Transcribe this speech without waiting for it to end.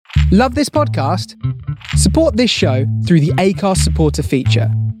Love this podcast? Support this show through the Acast supporter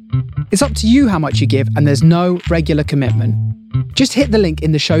feature. It's up to you how much you give, and there's no regular commitment. Just hit the link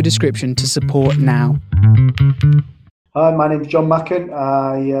in the show description to support now. Hi, my name's John Macken.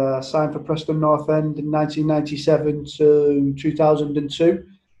 I signed for Preston North End in 1997 to 2002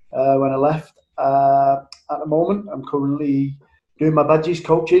 when I left. At the moment, I'm currently doing my badges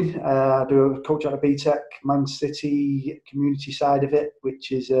coaching. I do a coach at the BTEC Man City community side of it,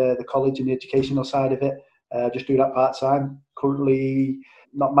 which is the college and the educational side of it. Just do that part-time. Currently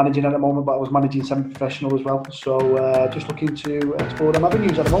not managing at the moment, but I was managing semi-professional as well. So just looking to explore them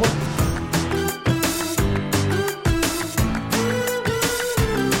avenues at the moment.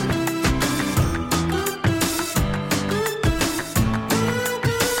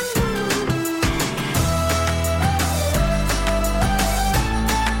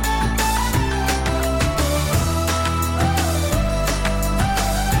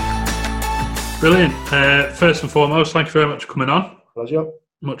 Brilliant. First and foremost, thank you very much for coming on. Pleasure.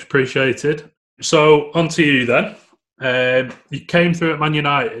 Much appreciated. So, on to you then. You came through at Man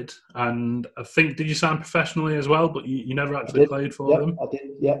United, and I think, did you sign professionally as well? But you never actually played for them? I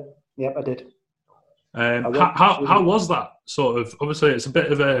did. Yep, I did. How was that? Sort of, obviously, it's a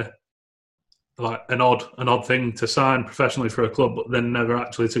bit of an odd thing to sign professionally for a club, but then never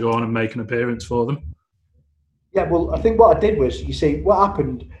actually to go on and make an appearance for them. Yeah, well, I think what I did was, you see, what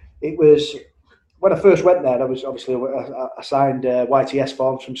happened, it was... When I first went there, I was obviously I signed YTS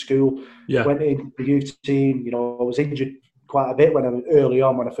forms from school. Yeah. Went in the youth team. You know, I was injured quite a bit when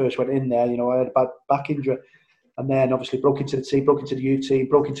I first went in there. You know, I had a bad back injury, and then obviously broke into the team, broke into the youth team,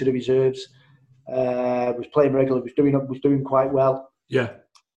 broke into the reserves. Was playing regularly, was doing quite well. Yeah.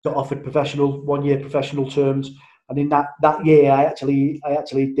 Got offered 1 year professional terms, and in that year, I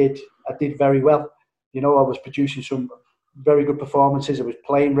did very well. You know, I was producing some very good performances. I was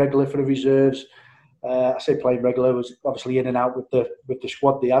playing regularly for the reserves. I say playing regular, was obviously in and out with the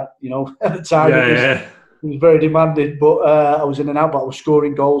squad they had, you know, at the time. It was very demanding, but I was in and out, but I was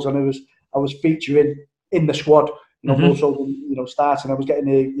scoring goals, and I was featuring in the squad, you know, more so than, you know, starting. I was getting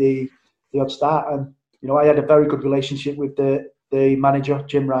the odd start, and, you know, I had a very good relationship with the manager,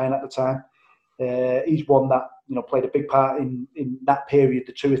 Jim Ryan, at the time. He's one that, you know, played a big part in that period,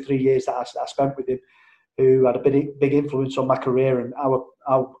 the 2 or 3 years that I spent with him, who had a big influence on my career and how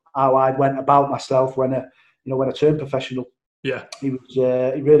I went about myself when I turned professional. Yeah, he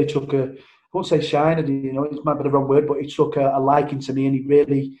really took I won't say shine, you know, it might be the wrong word, but he took a liking to me, and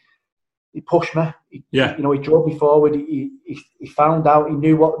he pushed me. You know, he drove me forward. He found out, he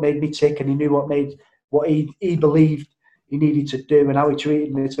knew what made me tick, and he knew what he believed he needed to do, and how he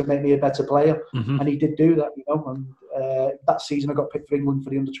treated me to make me a better player. And he did do that, you know. And that season, I got picked for England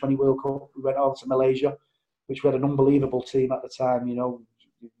for the Under-20 World Cup. We went over to Malaysia, which we had an unbelievable team at the time. You know,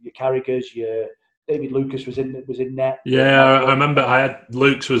 your Carragers, your David Lucas was in net. Yeah, I remember.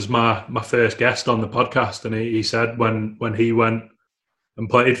 Luke's was my first guest on the podcast, and he said when he went and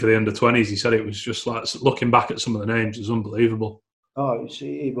played for the Under-20s, he said it was just like, looking back at some of the names, it was unbelievable. Oh, it was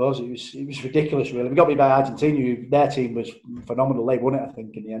ridiculous, really. We got me by Argentina. Their team was phenomenal. They won it, I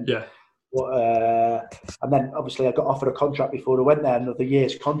think, in the end. Yeah. But, and then obviously I got offered a contract before I went there, another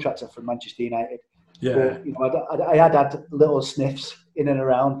year's contract from Manchester United. Yeah. But, you know, I had little sniffs in and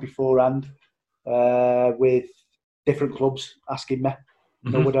around beforehand with different clubs asking me,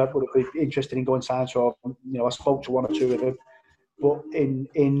 you know, would I be interested in going sign? So, you know, I spoke to one or two of them. But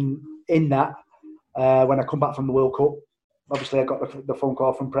in that, when I come back from the World Cup, obviously I got the phone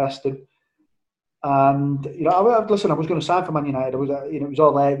call from Preston, and, you know, I was going to sign for Man United. It was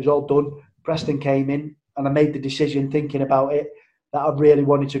all there, it was all done. Preston came in, and I made the decision, thinking about it, that I really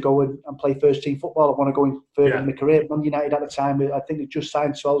wanted to go and play first team football. I want to go in further in my career. Man United at the time, I think they just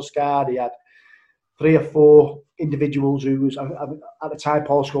signed Solskjaer. They had 3 or 4 individuals who was, at the time,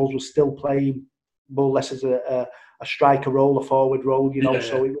 Paul Scholes was still playing more or less as a striker role, a forward role, you know.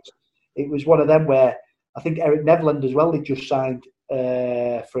 So it was one of them where I think Eric Nevland as well, they just signed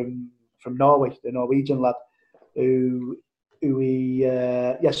from Norway, the Norwegian lad, so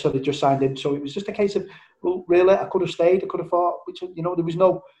they just signed him. So it was just a case of, well, really, I could have stayed, I could have fought, which, you know, there was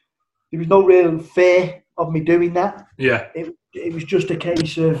no real fear of me doing that. Yeah. It was just a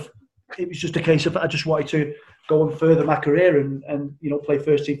case of I just wanted to go and further my career and you know, play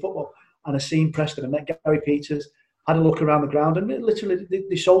first team football. And I seen Preston, I met Gary Peters, had a look around the ground, and literally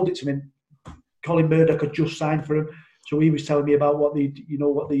they sold it to me. Colin Murdoch had just signed for him, so he was telling me about what it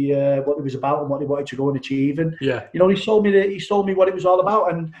was about and what they wanted to go and achieve. And yeah, you know, he sold me what it was all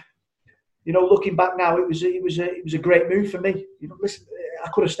about. And you know, looking back now, it was a great move for me. You know, listen, I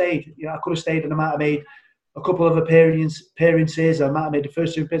could have stayed. You know, I could have stayed, and I might have made a couple of appearances. I might have made the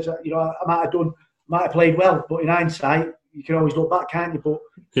first 2 appearances. You know, I might have played well, but in hindsight, you can always look back, can't you? But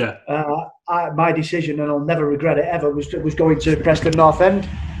yeah, my decision, and I'll never regret it ever, was going to Preston North End.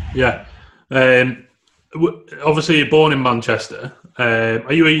 Yeah. Obviously, you're born in Manchester.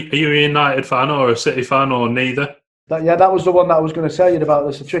 Are you a United fan or a City fan or neither? That was the one that I was going to tell you about.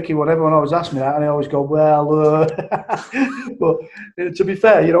 It's a tricky one. Everyone always asks me that, and I always go, well, but to be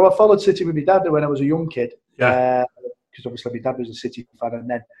fair, you know, I followed City with my dad when I was a young kid. Yeah. Because obviously my dad was a City fan, and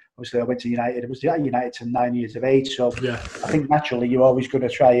then obviously I went to United. I was at United till 9 years of age, so yeah. I think naturally you're always going to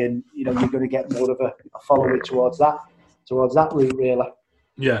try and, you know, you're going to get more of a following towards that route, really.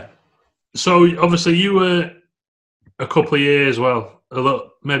 Yeah. So obviously you were a couple of years,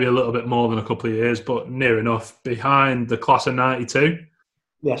 maybe a little bit more than a couple of years, but near enough behind the class of '92.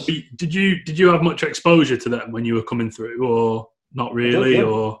 Yes. Did you have much exposure to them when you were coming through, or not really?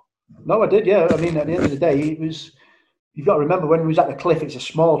 No, I did. Yeah. I mean, at the end of the day, you've got to remember when we was at the Cliff, it's a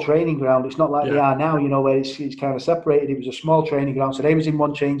small training ground. It's not like they are now, you know, where it's kind of separated. It was a small training ground. So they was in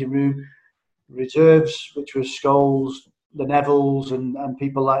one changing room. Reserves, which was Scholes, the Nevilles and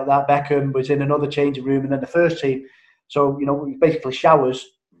people like that. Beckham was in another changing room, and then the first team. So, you know, we basically showers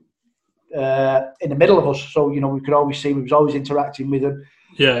in the middle of us. So, you know, we could always see, we was always interacting with them.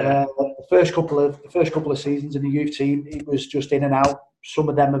 Yeah. The first couple of seasons in the youth team, it was just in and out. Some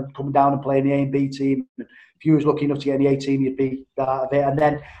of them had come down and playing the A and B team. If you was lucky enough to get in the A team, you'd be out of it. And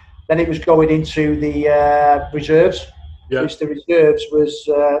then it was going into the reserves. Yeah. Which the reserves was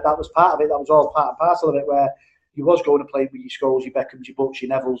that was part of it. That was all part and parcel of it, where you was going to play with your Scholes, your Beckhams, your Bucks,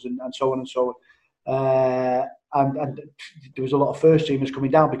 your Nevilles, and so on and so on. And there was a lot of first teamers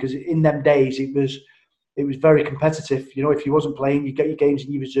coming down, because in them days it was very competitive. You know, if you wasn't playing, you get your games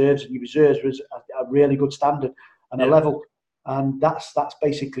in your reserves, and your reserves was a really good standard and a level. And that's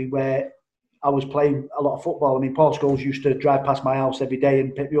basically where I was playing a lot of football. I mean, Paul Scholes used to drive past my house every day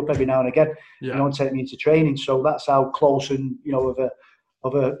and pick me up every now and again, you know, and take me into training. So that's how close and, you know,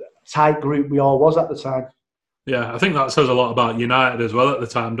 of a tight group we all was at the time. Yeah, I think that says a lot about United as well at the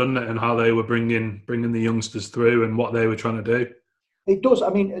time, doesn't it? And how they were bringing the youngsters through and what they were trying to do. It does. I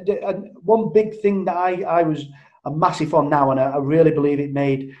mean, one big thing that I was a massive on now, and I really believe it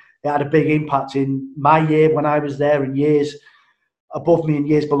had a big impact in my year when I was there, and years above me and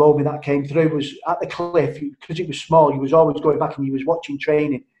years below me that came through, was at the Cliff, because it was small, you was always going back and you was watching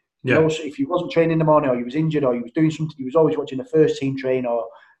training. Yeah. You know, so if you wasn't training in the morning, or you was injured, or you was doing something, you was always watching the first team train, or,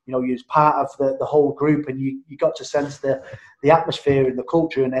 you know, you was part of the whole group, and you got to sense the atmosphere and the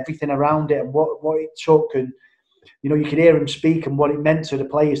culture and everything around it, and what it took. And, you know, you could hear them speak and what it meant to the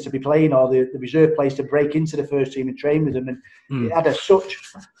players to be playing, or the reserve players to break into the first team and train with them. And it had such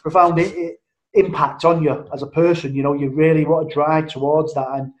profound impact on you as a person. You know, you really want to drive towards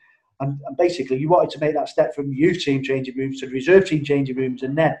that, and basically you wanted to make that step from youth team changing rooms to the reserve team changing rooms,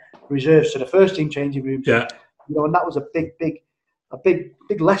 and then reserves to the first team changing rooms. Yeah. You know, and that was a big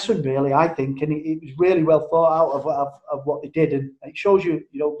lesson, really, I think, and it was really well thought out of what they did, and it shows you,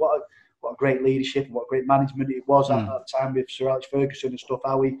 you know, what a great leadership and what great management it was at that time with Sir Alex Ferguson and stuff.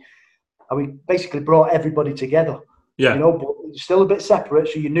 How we basically brought everybody together. Yeah. You know, but still a bit separate,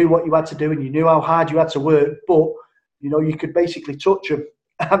 so you knew what you had to do and you knew how hard you had to work, but, you know, you could basically touch them.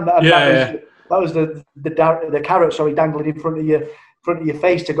 And that was the carrot, dangling in front of your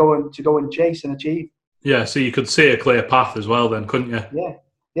face to go and chase and achieve. Yeah, so you could see a clear path as well then, couldn't you?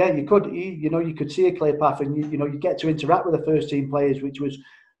 Yeah, you could. You could see a clear path, and you get to interact with the first team players, which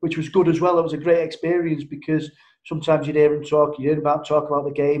was good as well. It was a great experience, because sometimes you'd hear them talk about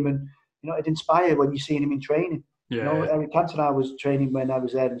the game, and, you know, it'd inspire when you're seeing him in training. Yeah, you know, Eric Cantona was training when I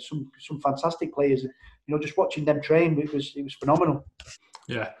was there, and some fantastic players. You know, just watching them train, it was phenomenal.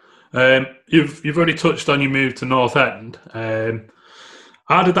 Yeah, you've already touched on your move to North End.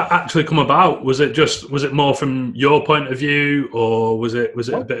 How did that actually come about? Was it more from your point of view, or was it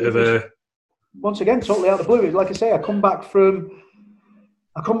a bit of a? Once again, totally out of the blue. Like I say, I come back from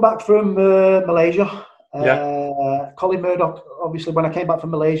Malaysia. Colin Murdoch, obviously, when I came back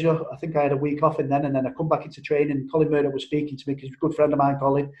from Malaysia, I think I had a week off, and then I come back into training. Colin Murdoch was speaking to me, because he's a good friend of mine,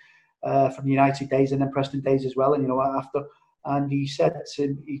 Colin, from the United days and then Preston days as well. And, you know, after, and he said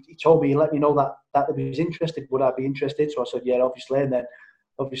he told me, he let me know that he was interested. Would I be interested? So I said, yeah, obviously. And then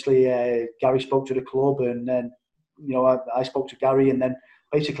obviously Gary spoke to the club, and then, you know, I spoke to Gary, and then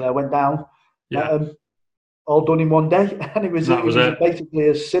basically I went down. All done in one day, and it was basically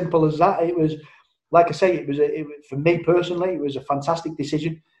as simple as that. It was, like I say, it was for me personally, it was a fantastic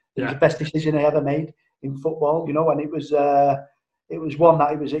decision. It was the best decision I ever made in football, you know, and it was one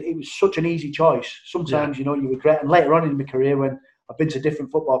that it was such an easy choice. Sometimes, you know, you regret, and later on in my career, when I've been to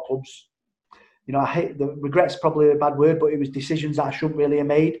different football clubs, you know, I hate the regrets, probably a bad word, but it was decisions that I shouldn't really have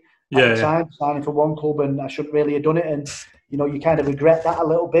made at the time, signing for one club, and I shouldn't really have done it. And you know, you kind of regret that a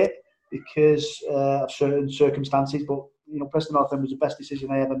little bit because of certain circumstances. But you know, Preston North End was the best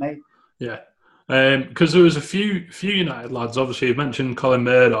decision I ever made. Yeah, because there was a few United lads. Obviously, you mentioned Colin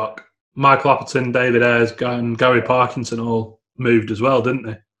Murdoch, Michael Appleton, David Ayres, and Gary Parkinson all moved as well, didn't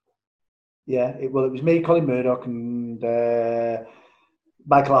they? Yeah, it was me, Colin Murdoch, and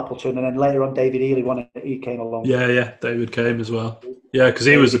Michael Appleton, and then later on David Ely when he came along. Yeah, David came as well. Yeah, because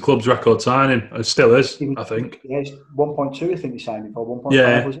he was the club's record signing. It still is, I think. Yeah, 1.2, I think he signed him for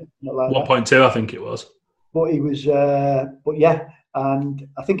 1.5, was it? Not like 1.2, I think it was. But he was, but yeah, and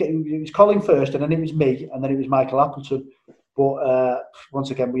I think it was Colin first, and then it was me, and then it was Michael Appleton. But once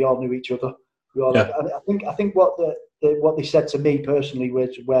again, we all knew each other. We all. Yeah. I think what they said to me personally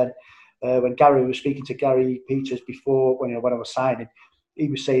was when Gary was speaking to Gary Peters before when I was signing, he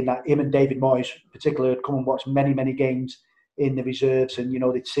was saying that him and David Moyes, particularly, had come and watched many games in the reserves, and you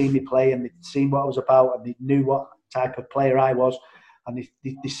know they'd seen me play and they'd seen what I was about, and they knew what type of player I was, and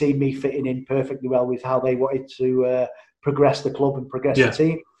they seen me fitting in perfectly well with how they wanted to progress the club and progress the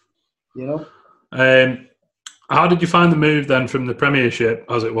team. You know. How did you find the move then from the Premiership,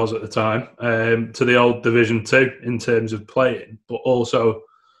 as it was at the time, to the old Division 2 in terms of playing, but also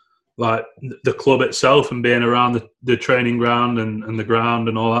like the club itself and being around the training ground and the ground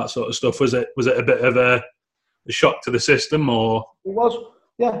and all that sort of stuff? Was it a bit of a shock to the system, or? It was,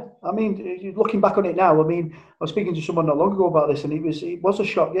 yeah. I mean, looking back on it now, I mean, I was speaking to someone not long ago about this, and it was a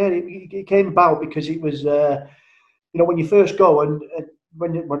shock. Yeah, it came about because it was, you know, when you first go and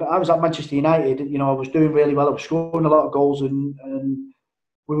when I was at Manchester United, you know, I was doing really well. I was scoring a lot of goals, and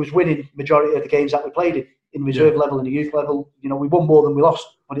we was winning majority of the games that we played in reserve level and the youth level. You know, we won more than we lost.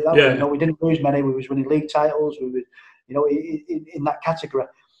 Put it that way. You know, we didn't lose many. We was winning league titles. We were, you know, in that category.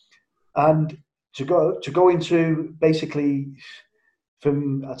 And to go into basically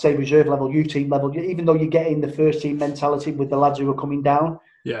from, I'd say, reserve level, youth team level, even though you're getting the first team mentality with the lads who are coming down,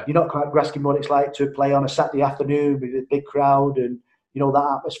 you're not quite grasping what it's like to play on a Saturday afternoon with a big crowd and, you know,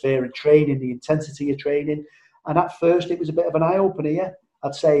 that atmosphere and training, the intensity of training. And at first, it was a bit of an eye-opener, yeah.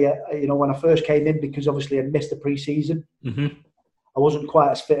 I'd say, you know, when I first came in, because obviously I missed the pre-season, I wasn't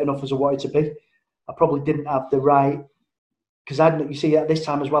quite as fit enough as I wanted to be. I probably didn't have the right, because you see, at this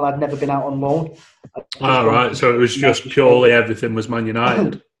time as well, I'd never been out on loan. Right. So it was just purely everything was Man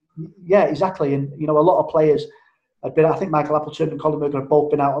United. Yeah, exactly. And, you know, a lot of players had been, I think Michael Appleton and Colin Murdoch had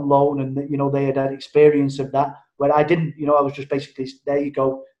both been out on loan, and, you know, they had experience of that, where I didn't. You know, I was just basically, there you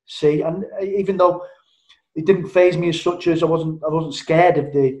go, see. And even though it didn't faze me as such, as I wasn't scared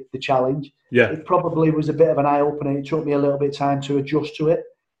of the challenge. Yeah, it probably was a bit of an eye opener. It took me a little bit of time to adjust to it,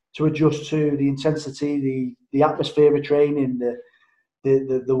 to adjust to the intensity, the atmosphere of training,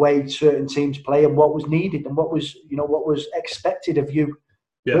 the way certain teams play, and what was needed and what was expected of you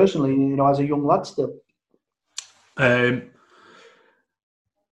personally. You know, as a young lad still.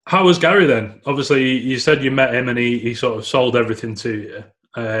 How was Gary then? Obviously, you said you met him and he sort of sold everything to you.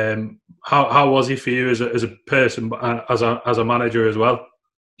 How was he for you as a person, as a manager as well?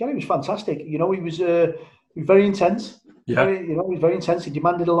 Gary was fantastic. You know, he was very intense. Yeah. He was very intense. He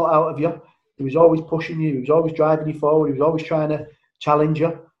demanded a lot out of you. He was always pushing you. He was always driving you forward. He was always trying to challenge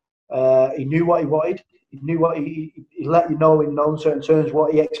you. He knew what he wanted. He knew what he let you know in no uncertain terms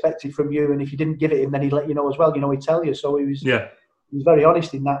what he expected from you. And if you didn't give it him, then he'd let you know as well. You know, he'd tell you. So he was very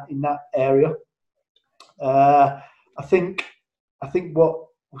honest in that area. I think what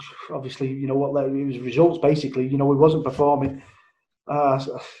obviously, you know, what it was results basically. You know, he wasn't performing.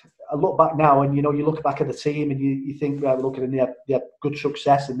 I look back now, and you know, you look back at the team, and you think, right, look at them, they had good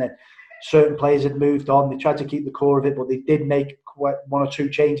success, and then certain players had moved on. They tried to keep the core of it, but they did make quite one or two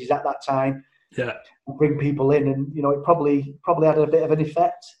changes at that time. Yeah, and bring people in, and you know, it probably had a bit of an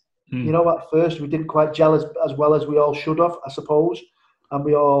effect. You know, at first we didn't quite gel as well as we all should have, I suppose, and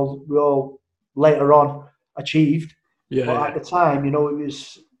we all later on achieved. Yeah, but at the time, you know, it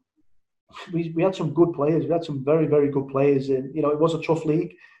was we had some good players. We had some very, very good players, and you know, it was a tough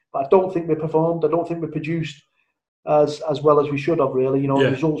league. But I don't think we performed. I don't think we produced as well as we should have. Really, you know,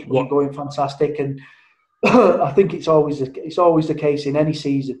 the results weren't going fantastic, and I think it's always the case in any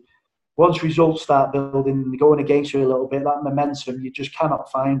season. Once results start building, going against you a little bit, that momentum, you just cannot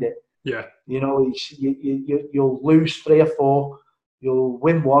find it. Yeah, you know, you'll lose 3 or 4, you'll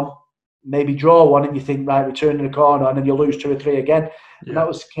win 1, maybe draw 1, and you think, right, we're turning the corner, and then you'll lose 2 or 3 again. Yeah. And that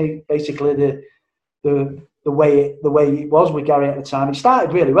was basically the way it was with Gary at the time. It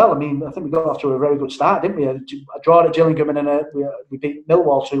started really well. I mean, I think we got off to a very good start, didn't we? A draw at Gillingham, and then we beat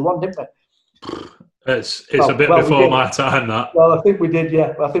Millwall 2-1, didn't we? It's a bit before my time, that. Well, I think we did,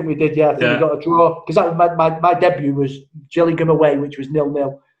 yeah. I think we got a draw. Because my debut was Gillingham away, which was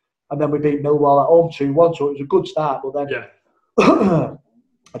 0-0. And then we beat Millwall at home 2-1. So it was a good start. But then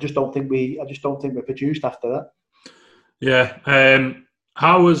I just don't think we produced after that. Yeah.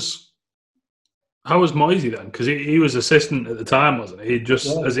 How was Moisey then? Because he was assistant at the time, wasn't he?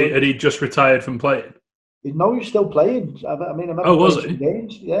 Had he just retired from playing? No, he's still playing. I remember was playing he? some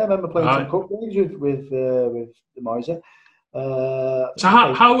games. Yeah, I remember playing some cup games with Moisey. So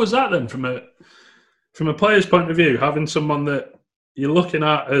how was that then from a player's point of view, having someone that you're looking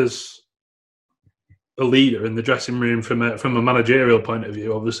at as a leader in the dressing room from a managerial point of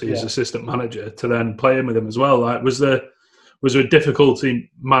view, obviously as assistant manager, to then playing with him as well? Like, was there a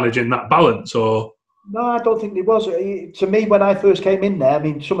difficulty managing that balance, or? No, I don't think there was. To me, when I first came in there, I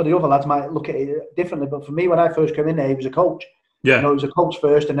mean, some of the other lads might look at it differently, but for me, when I first came in there, he was a coach. Yeah. He was a coach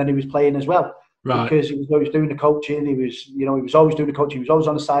first, and then he was playing as well. Right. Because he was always doing the coaching. He was always doing the coaching. He was always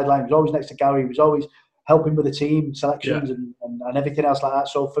on the sideline. He was always next to Gary. He was always helping with the team selections and everything else like that.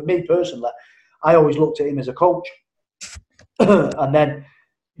 So for me personally, I always looked at him as a coach, and then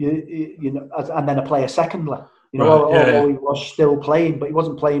and then a player secondly. Although he was still playing, but he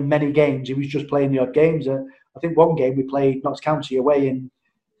wasn't playing many games. He was just playing the odd games. I think one game we played Notts County away in,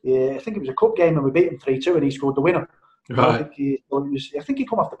 I think it was a cup game, and we beat him 3-2, and he scored the winner. Right. I think he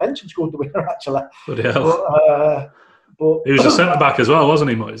come off the bench and scored the winner, actually. Bloody hell. But he was a centre back as well, wasn't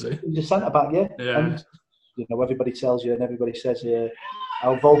he, Moisey? He was a centre back, yeah. And everybody tells you and everybody says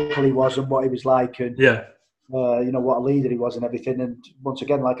how vocal he was and what he was like, and what a leader he was and everything. And once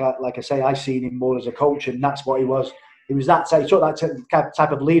again, like I say, I seen him more as a coach, and that's what he was. He was that type. He took that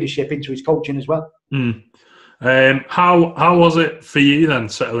type of leadership into his coaching as well. How was it for you then,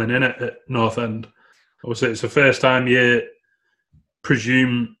 settling in at North End? Obviously, it's the first time you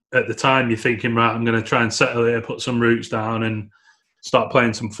presume at the time you're thinking, right, I'm going to try and settle here, put some roots down, and start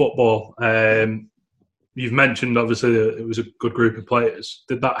playing some football. You've mentioned obviously that it was a good group of players.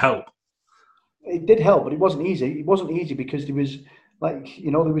 Did that help? It did help, but it wasn't easy. It wasn't easy because there was there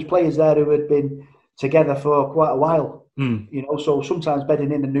was players there who had been together for quite a while. So sometimes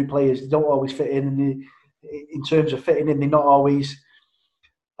bedding in the new players don't always fit in, and in terms of fitting in, they're not always,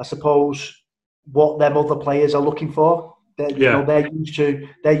 I suppose, what them other players are looking for. They're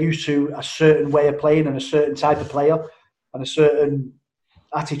used to a certain way of playing and a certain type of player and a certain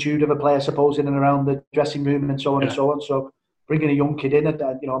attitude of a player, I suppose, in and around the dressing room and so on and so on. So bringing a young kid in,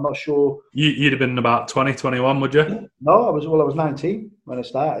 I'm not sure. You'd have been about 20, 21, would you? No, I was 19 when I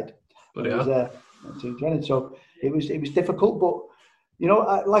started. I was 19, 20. So it was difficult,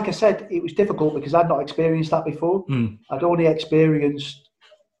 but like I said, it was difficult because I'd not experienced that before. I'd only experienced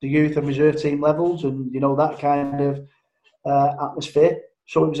the youth and reserve team levels, and that kind of atmosphere.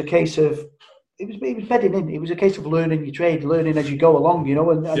 So it was a case of it was bedding in. It was a case of learning your trade, learning as you go along,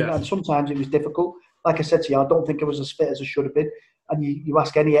 and sometimes it was difficult. Like I said to you, I don't think I was as fit as I should have been. And you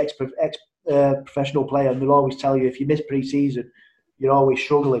ask any professional player, and they'll always tell you if you miss pre-season, you're always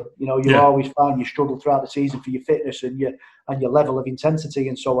struggling. You're always fine. You struggle throughout the season for your fitness and your level of intensity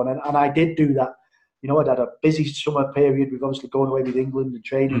and so on. And I did do that. I'd had a busy summer period with obviously going away with England and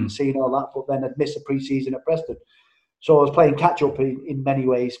training and seeing all that, but then I'd missed a pre-season at Preston. So I was playing catch-up in many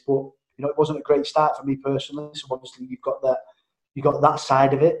ways, but it wasn't a great start for me personally. So obviously you've got that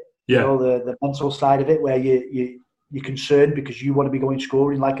side of it, the mental side of it, where you're concerned because you want to be going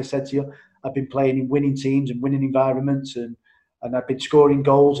scoring. Like I said to you, I've been playing in winning teams and winning environments, and I've been scoring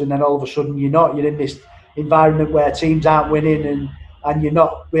goals, and then all of a sudden you're in this environment where teams aren't winning, and you're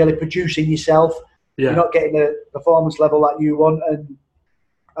not really producing yourself. You're not getting the performance level that you want,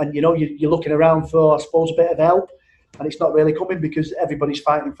 and you're looking around for, I suppose, a bit of help, and it's not really coming because everybody's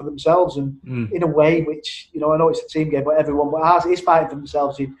fighting for themselves, and in a way which I know it's a team game, but everyone is fighting for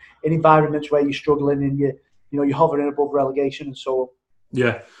themselves in environments where you're struggling and you're hovering above relegation and so on.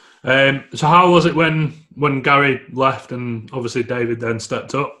 Yeah. So how was it when Gary left and obviously David then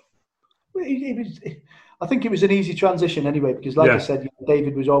stepped up? I think it was an easy transition anyway, because like I said,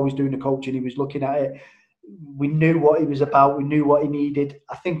 David was always doing the coaching. He was looking at it. We knew what he was about. We knew what he needed.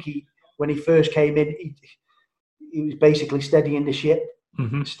 I think when he first came in, he was basically steadying the ship,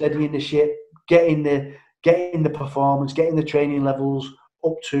 getting the performance, getting the training levels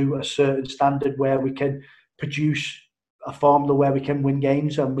up to a certain standard where we can produce a formula where we can win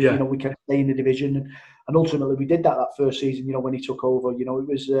games and we can stay in the division. And ultimately, we did that first season. When he took over, it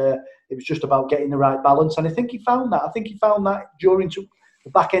was just about getting the right balance. And I think he found that. I think he found that during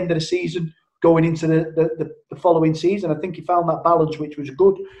the back end of the season, going into the following season. I think he found that balance, which was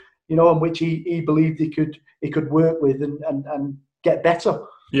good, and which he believed he could work with and get better.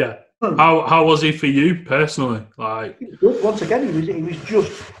 Yeah. How was he for you personally? Like, once again,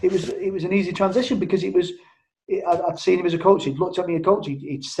 it was an easy transition because I'd seen him as a coach. He'd looked at me as a coach.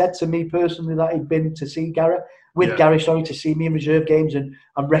 He'd said to me personally that he'd been to see Gary to see me in reserve games and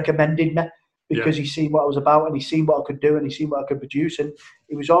recommended me because he'd seen what I was about and he'd seen what I could do and he'd seen what I could produce. And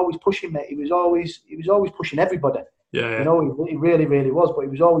he was always pushing me. He was always pushing everybody. Yeah. You know, he really, really was.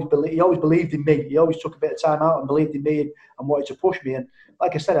 But he always believed in me. He always took a bit of time out and believed in me and wanted to push me. And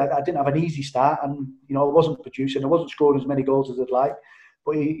like I said, I didn't have an easy start, and you know, I wasn't producing. I wasn't scoring as many goals as I'd like.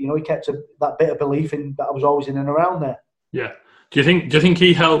 But he kept that bit of belief in that I was always in and around there. Yeah. Do you think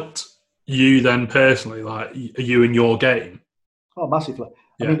he helped you then personally, like you in your game? Oh, massively.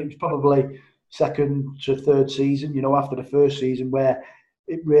 Yeah. I mean, it was probably second to third season, you know, after the first season where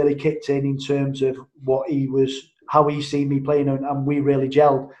it really kicked in terms of how he seen me playing, and we really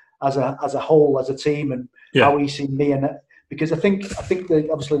gelled as a whole, as a team, and how he seen me. And because I think that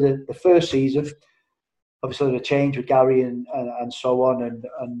obviously the first season, obviously the change with Gary and so on, and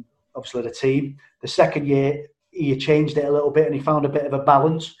obviously the team. The second year he changed it a little bit and he found a bit of a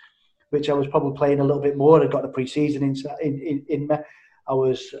balance, which I was probably playing a little bit more. I got the pre-season in me. I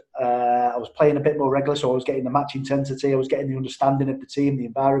was playing a bit more regular, so I was getting the match intensity. I was getting the understanding of the team, the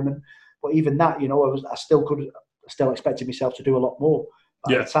environment. But even that, you know, I still expected myself to do a lot more.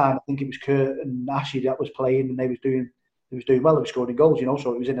 But at the time, I think it was Kurt and Ashley that was playing, and they was doing well. They were scoring goals, you know.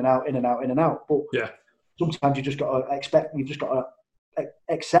 So it was in and out. But sometimes you just got to expect. You've just got to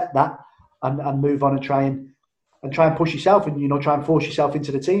accept that and move on and try and push yourself and, you know, try and force yourself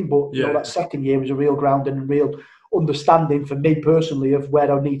into the team. But you know, that second year was a real grounding and real understanding for me personally of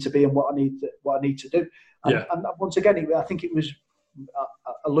where I need to be and what I need to do. And once again, I think it was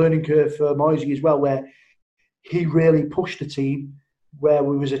a learning curve for Moisey as well, where he really pushed the team, where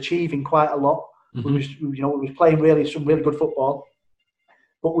we was achieving quite a lot. Mm-hmm. We was playing some really good football,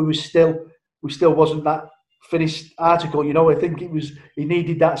 but we still wasn't that finished article. You know, I think he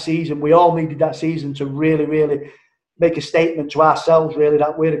needed that season. We all needed that season to really, really make a statement to ourselves, really,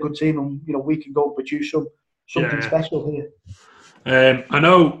 that we're a good team and, you know, we can go and produce something special here. I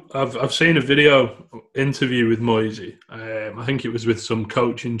know I've seen a video interview with Moisey. I think it was with some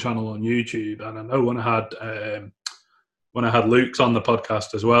coaching channel on YouTube, and I know when I had Luke's on the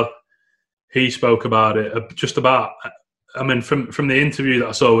podcast as well, he spoke about it. I mean, from the interview that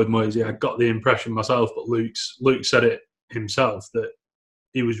I saw with Moisey, I got the impression myself, but Luke said it himself that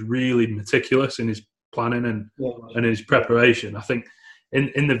he was really meticulous in his planning and his preparation. I think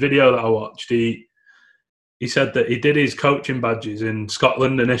in the video that I watched, he said that he did his coaching badges in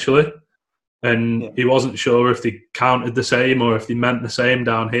Scotland initially, and he wasn't sure if they counted the same or if they meant the same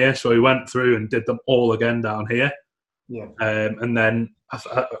down here. So he went through and did them all again down here. Yeah. And then I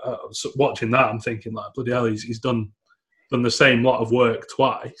was watching that, I'm thinking, like, bloody hell, he's done the same lot of work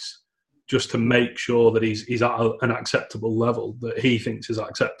twice just to make sure that he's at an acceptable level that he thinks is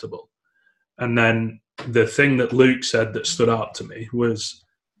acceptable. And then the thing that Luke said that stood out to me was,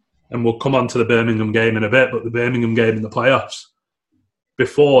 and we'll come on to the Birmingham game in a bit, but the Birmingham game in the playoffs.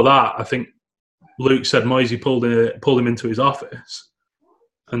 Before that, I think Luke said Moisey pulled him into his office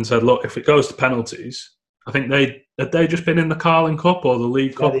and said, look, if it goes to penalties, I think they just been in the Carling Cup or the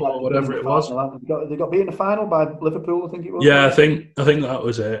League Cup or whatever it was. They got beat in the final by Liverpool, I think it was. Yeah, I think that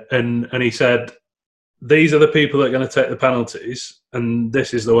was it. And he said, these are the people that are going to take the penalties, and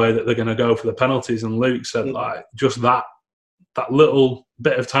this is the way that they're going to go for the penalties. And Luke said, like, just that little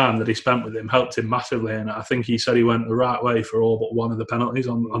bit of time that he spent with him helped him massively. And I think he said he went the right way for all but one of the penalties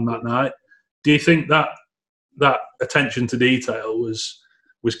on that night. Do you think that attention to detail was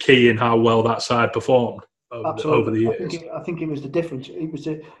key in how well that side performed over the years? I think it was the difference.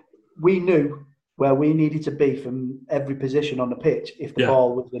 We knew where we needed to be from every position on the pitch if the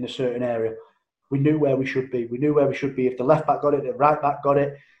ball was in a certain area. We knew where we should be. We knew where we should be if the left back got it, the right back got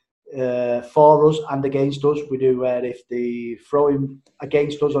it, for us and against us. We knew where if they throw him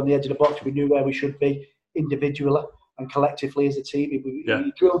against us on the edge of the box, we knew where we should be individually and collectively as a team. He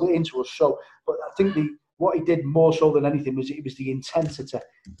drilled it into us. So, but I think what he did more so than anything was the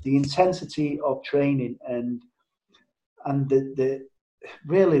intensity of training and the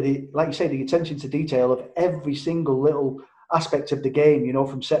like you say, the attention to detail of every single little aspect of the game. You know,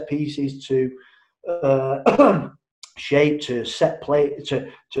 from set pieces to shape to set play to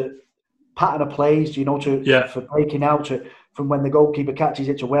pattern of plays. You know, for breaking out from when the goalkeeper catches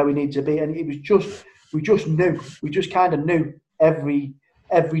it to where we need to be. And it was we just kind of knew every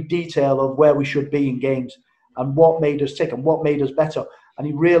detail of where we should be in games and what made us tick and what made us better. And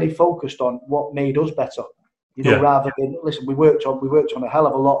he really focused on what made us better, you know, rather than, listen, we worked on a hell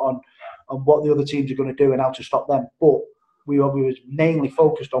of a lot on what the other teams are going to do and how to stop them. But We was mainly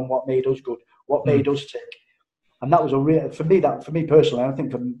focused on what made us good, what made us tick. And that was a real, for me personally, I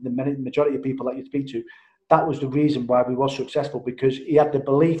think for the majority of people that you speak to, that was the reason why we was successful, because he had the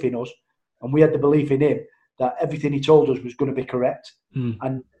belief in us and we had the belief in him that everything he told us was going to be correct.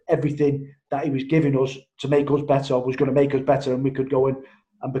 And everything that he was giving us to make us better was going to make us better, and we could go and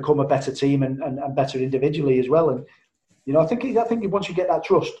become a better team and better individually as well. And, you know, I think once you get that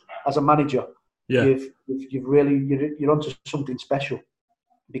trust as a manager, you've really, you're onto something special,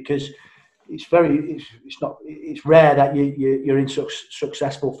 because it's rare that you're in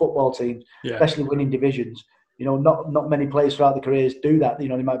successful football teams, especially winning divisions. You know, not many players throughout their careers do that. You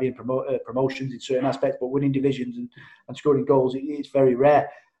know, they might be in promotions in certain aspects, but winning divisions and scoring goals, it's very rare.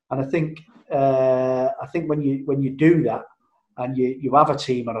 And I think when you do that, and you have a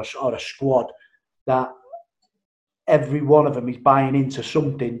team or a squad that every one of them is buying into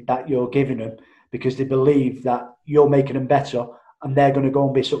something that you're giving them, because they believe that you're making them better and they're going to go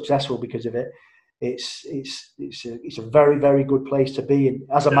and be successful because of it. It's a very, very good place to be in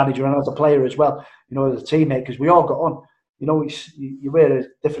as a manager and as a player as well. You know, as a teammate, because we all got on. You know, you hear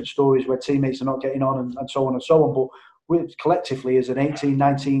different stories where teammates are not getting on and so on and so on. But we collectively, as an 18,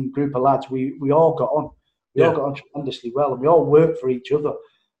 19 group of lads, we all got on. We all got on tremendously well, and we all worked for each other.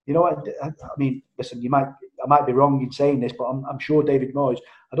 You know, I mean, listen, I might be wrong in saying this, but I'm sure David Moyes,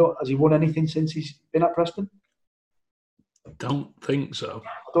 has he won anything since he's been at Preston? I don't think so.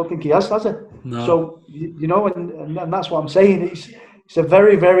 I don't think he has he? No. So, you know, and that's what I'm saying. It's a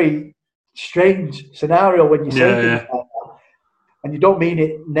very, very strange scenario when you say things like that. And you don't mean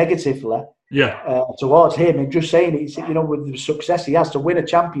it negatively towards him. And just saying it's, you know, with the success he has to win a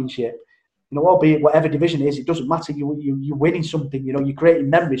championship, you know, albeit whatever division it is, it doesn't matter. You're winning something. You know, you're creating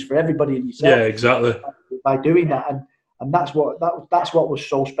memories for everybody and yourself. Yeah, exactly. By doing that, and that's what was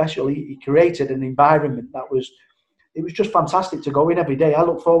so special. He created an environment it was just fantastic to go in every day. I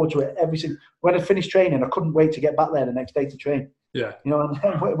look forward to it every single. When I finished training, I couldn't wait to get back there the next day to train. Yeah, you know,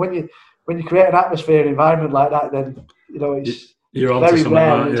 and when you create an atmosphere, an environment like that, then you know you're it's very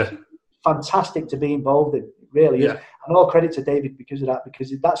rare. Like it's fantastic to be involved in. It really is. And all credit to David because of that,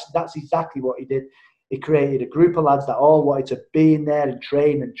 because that's exactly what he did. He created a group of lads that all wanted to be in there and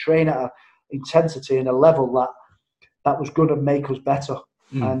train at an intensity and a level that was going to make us better.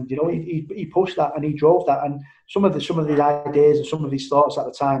 And you know, he pushed that and he drove that. And some of the ideas and some of his thoughts at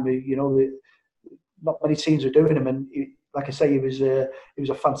the time, you know, not many teams are doing them. And like I say, he was a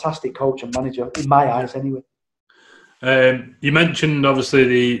fantastic coach and manager in my eyes, anyway. You mentioned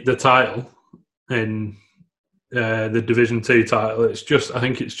obviously the title in the Division 2 title. I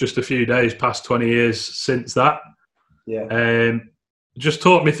think it's just a few days past 20 years since that. Yeah. Just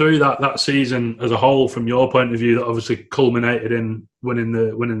talk me through that season as a whole from your point of view, that obviously culminated in winning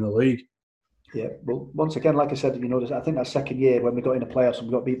the league. Yeah, well, once again, like I said, you know, I think that second year when we got in the playoffs and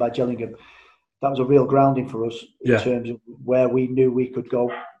we got beat by Gillingham, that was a real grounding for us in terms of where we knew we could go,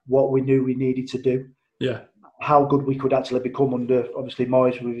 what we knew we needed to do, how good we could actually become under, obviously,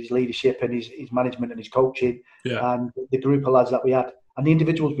 Moyes with his leadership and his management and his coaching, and the group of lads that we had. And the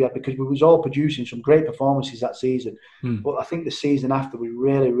individuals we had, because we was all producing some great performances that season. But I think the season after, we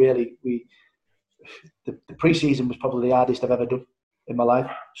really, the pre-season was probably the hardest I've ever done in my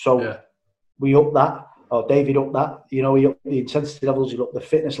life. So we upped that, or David upped that. You know, he upped the intensity levels, he upped the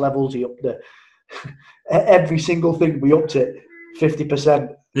fitness levels, he upped every single thing. We upped it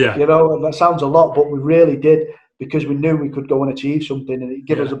 50%. Yeah. You know, and that sounds a lot, but we really did, because we knew we could go and achieve something, and it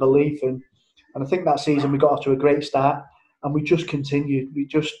gave us a belief. And I think that season we got off to a great start. And we just continued.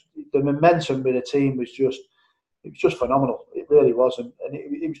 The momentum with the team was just phenomenal. It really was. And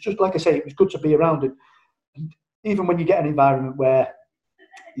it was just, like I say, it was good to be around. And even when you get an environment where,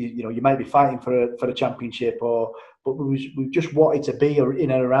 you know, you might be fighting for a championship, but we just wanted to be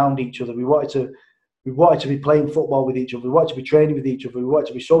in and around each other. We wanted to be playing football with each other. We wanted to be training with each other. We wanted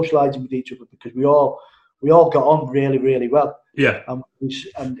to be socialising with each other, because we all got on really, really well. Yeah.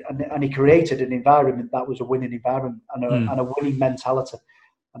 And he created an environment that was a winning environment and a winning mentality.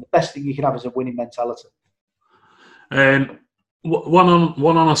 And the best thing you can have is a winning mentality. One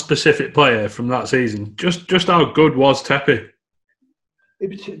on a specific player from that season. Just how good was Tepe?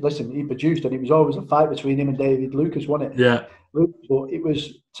 Listen, he produced, and it was always a fight between him and David Lucas, wasn't it? Yeah. But it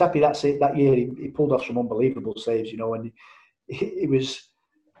was Tepe that year. He pulled off some unbelievable saves, you know, and it was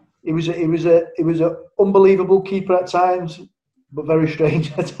an unbelievable keeper at times, but very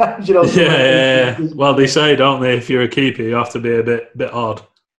strange at times, you know. Yeah. Well, they say, don't they, if you're a keeper, you have to be a bit odd.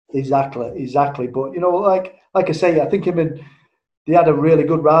 Exactly. But, you know, like I say, I think they had a really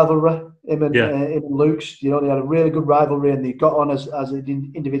good rivalry, him and Luke's. You know, they had a really good rivalry, and they got on as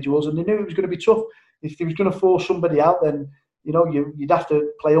individuals, and they knew it was going to be tough. If they was going to force somebody out, then you know, you'd have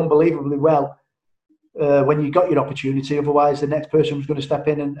to play unbelievably well when you got your opportunity. Otherwise, the next person was going to step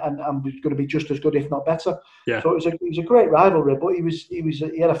in and was going to be just as good, if not better. Yeah. So it was a great rivalry, but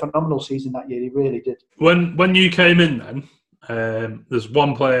he had a phenomenal season that year. He really did. When you came in, then there's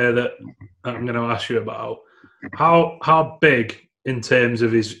one player that I'm going to ask you about. How big in terms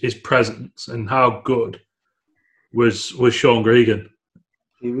of his presence and how good was Sean Gregan?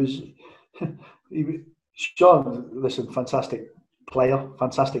 He was Sean. Listen, fantastic player,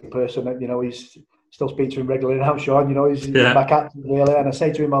 fantastic person. You know, he's still speak to him regularly now. Sean, you know, he's my captain really, and I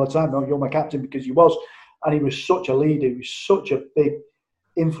say to him all the time, "No, you're my captain," because he was, and he was such a leader. He was such a big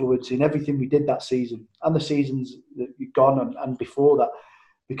influence in everything we did that season and the seasons that you've gone and before that,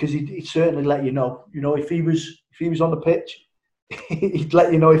 because he'd certainly let you know. You know, if he was on the pitch, he'd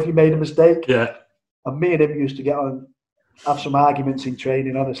let you know if you made a mistake. Yeah. And me and him used to get on, have some arguments in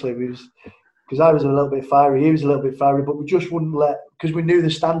training. Honestly, because I was a little bit fiery, he was a little bit fiery, but we just wouldn't let, because we knew the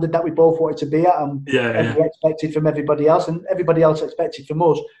standard that we both wanted to be at, and we expected from everybody else, and everybody else expected from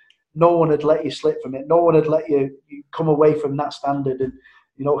us. No one had let you slip from it. No one had let you come away from that standard. And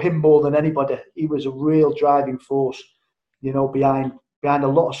you know, him more than anybody, he was a real driving force, you know, behind a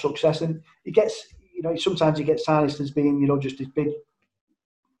lot of success. And he gets, you know, sometimes he gets tarnished as being, you know, just this big,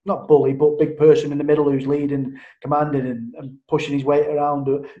 not bully, but big person in the middle who's leading, commanding and pushing his weight around.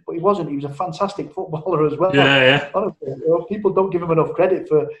 But he wasn't. He was a fantastic footballer as well. Yeah. Honestly, you know, people don't give him enough credit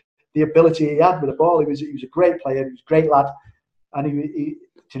for the ability he had with the ball. He was a great player. He was a great lad. And he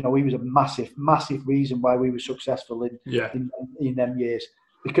you know, he was a massive, massive reason why we were successful in them years.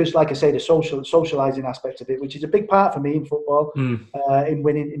 Because, like I say, the socialising aspect of it, which is a big part for me in football, in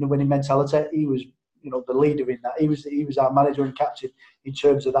the winning mentality, he was, you know, the leader in that. He was our manager and captain in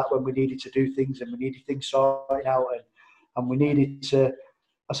terms of that when we needed to do things and we needed things sorted out and we needed to,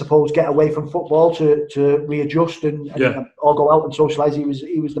 I suppose, get away from football to readjust and all go out and socialise.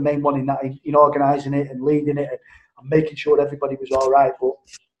 He was the main one in that, in organising it and leading it and making sure everybody was all right. But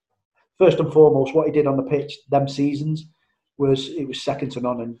first and foremost, what he did on the pitch them seasons was second to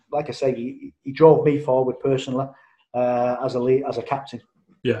none. And like I say, he drove me forward personally as a captain.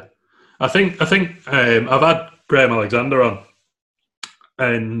 Yeah. I think I've had Graham Alexander on,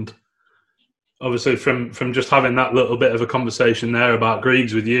 and obviously from just having that little bit of a conversation there about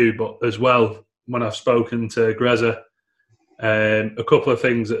Griggs with you, but as well when I've spoken to Grezza, a couple of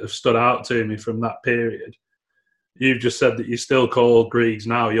things that have stood out to me from that period. You've just said that you still call Griggs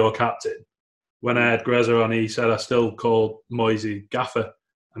now your captain. When I had Grezza on, he said I still call Moisey gaffer,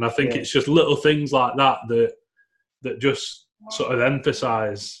 and I think it's just little things like that that just sort of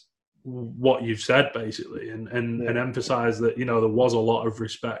emphasise what you've said basically, and emphasise that, you know, there was a lot of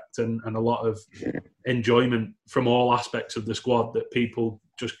respect and a lot of enjoyment from all aspects of the squad, that people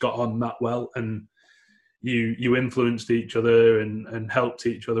just got on that well, and you influenced each other and helped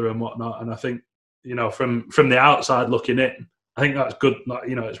each other and whatnot. And I think, you know, from the outside looking in, I think that's good.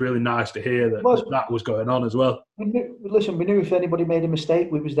 You know, it's really nice to hear that that was going on as well. We knew if anybody made a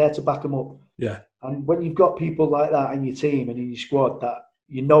mistake, we was there to back them up. Yeah. And when you've got people like that in your team and in your squad that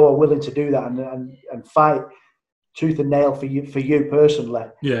you know are willing to do that and fight tooth and nail for you personally,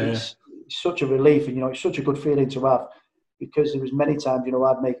 it's such a relief, and you know, it's such a good feeling to have, because there was many times, you know,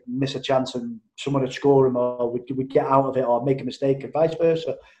 I'd miss a chance and someone would score him, or we'd get out of it or make a mistake, and vice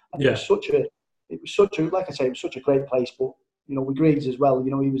versa. And it was such a like I say, it was such a great place. But you know, with Griggs as well,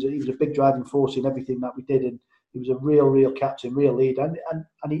 you know, he was a big driving force in everything that we did, and he was a real captain, real leader, and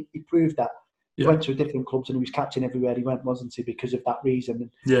he proved that. He went to different clubs and he was captain everywhere he went, wasn't he? Because of that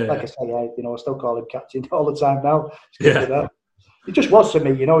reason. And I say, you know, I still call him captain all the time now. He just was to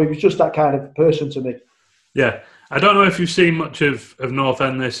me, you know. He was just that kind of person to me. Yeah, I don't know if you've seen much of North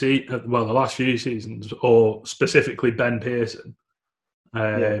End this season, well, the last few seasons, or specifically Ben Pearson.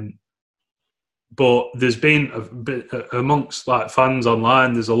 But there's been a bit amongst like fans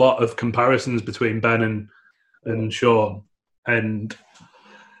online. There's a lot of comparisons between Ben and Sean, and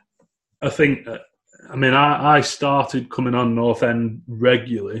I think, I mean, I started coming on North End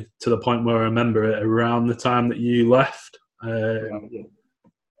regularly to the point where I remember it around the time that you left.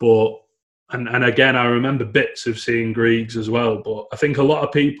 But and again, I remember bits of seeing Griggs as well. But I think a lot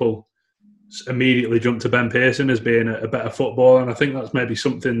of people immediately jumped to Ben Pearson as being a better footballer, and I think that's maybe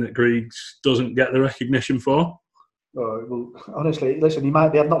something that Griggs doesn't get the recognition for. Well, honestly, listen, he might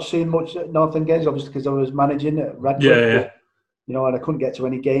be. I've not seen much North End games, obviously, because I was managing at Redford. But, you know, and I couldn't get to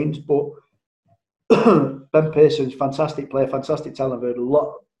any games. But Ben Pearson's a fantastic player, fantastic talent. I've heard a lot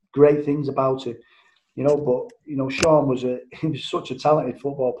of great things about him. You know, but you know, Sean was such a talented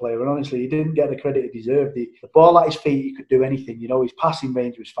football player, and honestly, he didn't get the credit he deserved. The ball at his feet, he could do anything. You know, his passing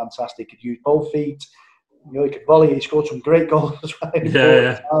range was fantastic. He could use both feet. he could volley. He scored some great goals as well.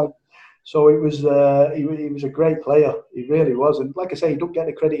 Yeah. So it was he was a great player. He really was. And like I say, he don't get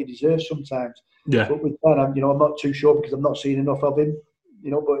the credit he deserves sometimes. Yeah. But with Ben, I'm not too sure because I've not seen enough of him.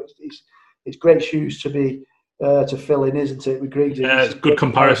 But it's great shoes to be to fill in, isn't it? With Griggs. Yeah, it's a good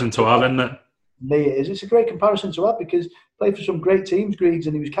comparison to have, isn't it? Me, it is. It's a great comparison to have because he played for some great teams, Griggs,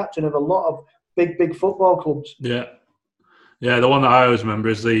 and he was captain of a lot of big football clubs. Yeah. Yeah, the one that I always remember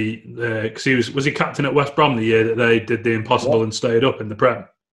is because he was he captain at West Brom the year that they did the impossible and stayed up in the Prem?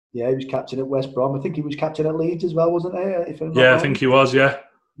 Yeah, he was captain at West Brom. I think he was captain at Leeds as well, wasn't he? I think he was, yeah.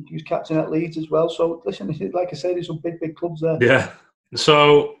 He was captain at Leeds as well. So, listen, like I said, there's some big clubs there. Yeah.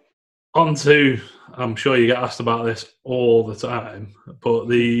 So, on to, I'm sure you get asked about this all the time, but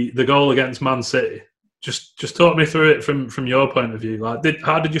the goal against Man City, just talk me through it from your point of view. Like,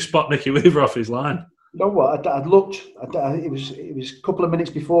 how did you spot Nicky Weaver off his line? You know what? I'd looked. It was a couple of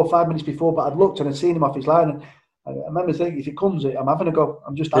minutes before, 5 minutes before, but I'd looked and I'd seen him off his line. And I remember thinking, if he comes, I'm having a go.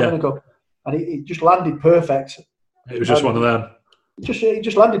 I'm just having a go. And it just landed perfect. It was just one of them. It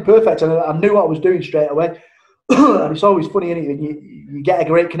just landed perfect, and I knew what I was doing straight away. And it's always funny, isn't it? You get a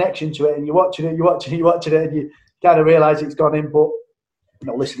great connection to it, and you're watching it, and you kind of realise it's gone in. But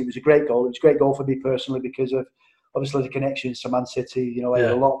listen, it was a great goal. It was a great goal for me personally because of obviously the connections to Man City. I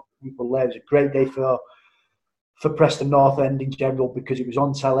had a lot of people there. It was a great day for Preston North End in general because it was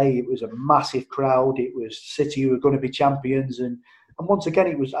on telly. It was a massive crowd. It was City who were going to be champions, and once again,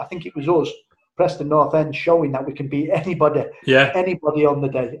 I think it was us, Preston North End, showing that we can beat anybody on the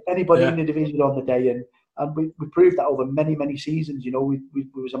day, anybody in the division on the day, and we proved that over many seasons. We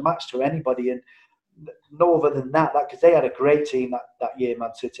was a match to anybody, and no other than that because they had a great team that year,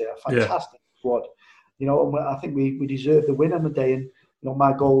 Man City, a fantastic squad. And I think we deserved the win on the day, and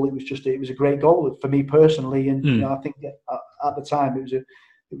my goal, it was a great goal for me personally, and I think at the time it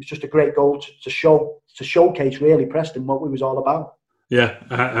was just a great goal to showcase really Preston what we was all about. Yeah,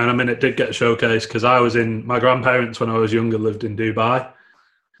 and I mean it did get showcased because I was my grandparents when I was younger lived in Dubai,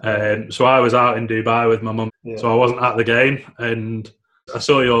 so I was out in Dubai with my mum, so I wasn't at the game, and I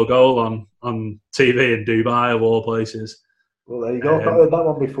saw your goal on TV in Dubai of all places. Well, there you go. I've not heard that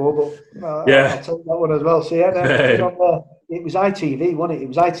one before, but I'll take that one as well. So it was ITV, wasn't it? It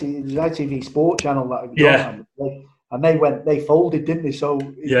was ITV Sport Channel that and they folded, didn't they? So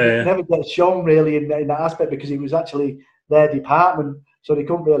it never gets shown really in that aspect because it was actually their department, so they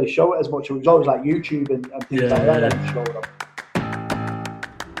couldn't really show it as much. It was always like YouTube and things like that showing up.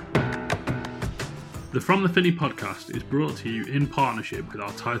 The From the Finney podcast is brought to you in partnership with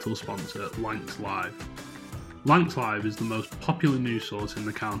our title sponsor, Lancs Live. Lancs Live is the most popular news source in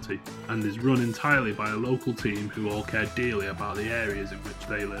the county and is run entirely by a local team who all care dearly about the areas in which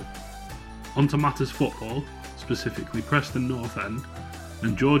they live. On to matters football, specifically Preston North End,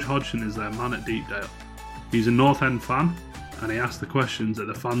 and George Hodgson is their man at Deepdale. He's a North End fan, and he asks the questions that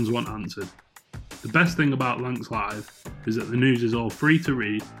the fans want answered. The best thing about Lancs Live is that the news is all free to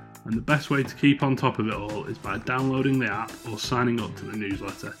read, and the best way to keep on top of it all is by downloading the app or signing up to the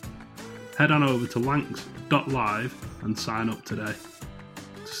newsletter. Head on over to lancs.live and sign up today.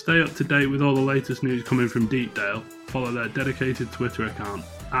 To stay up to date with all the latest news coming from Deepdale, follow their dedicated Twitter account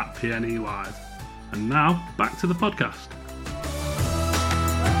 @PNELive. And now, back to the podcast.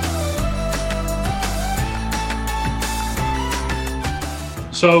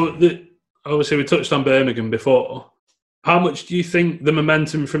 So, obviously we touched on Birmingham before. How much do you think the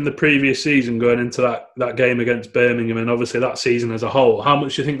momentum from the previous season going into that game against Birmingham and obviously that season as a whole, how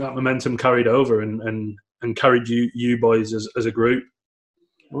much do you think that momentum carried over and carried you boys as a group?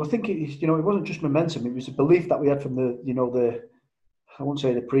 Well, I think it wasn't just momentum; it was a belief that we had from the I won't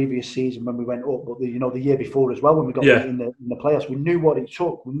say the previous season when we went up, but the year before as well when we got in the playoffs. We knew what it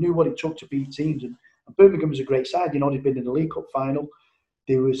took. We knew what it took to beat teams, and Birmingham was a great side. They'd been in the League Cup final.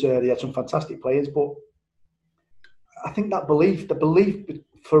 They had some fantastic players, but I think the belief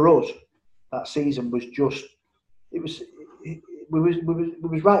for us that season was just we was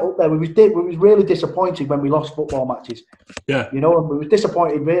right up there. We was really disappointed when we lost football matches. Yeah, and we was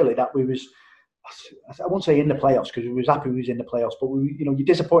disappointed really that we was. I won't say in the playoffs because we was happy we was in the playoffs, but you're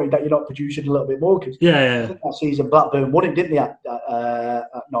disappointed that you're not producing a little bit more because I think that season Blackburn won it, didn't they, at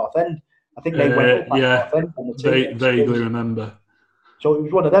North End? I think they went up at North End. On the team. Vaguely remember. So it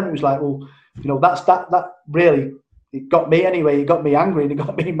was one of them. It was like, well, that's that really. It got me anyway. It got me angry and it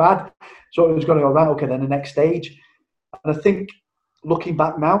got me mad. So it was going to go right. Okay, then the next stage. And I think looking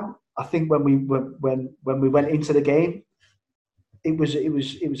back now, I think when we went into the game, it was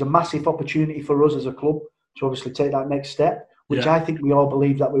a massive opportunity for us as a club to obviously take that next step, which I think we all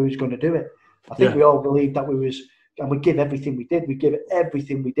believed that we was going to do it. I think we all believed that we was, and we give everything we did. We give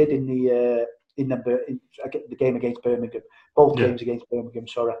everything we did in the game against Birmingham, both games against Birmingham,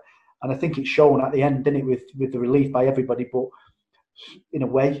 sorry. And I think it's shown at the end, didn't it, with the relief by everybody. But in a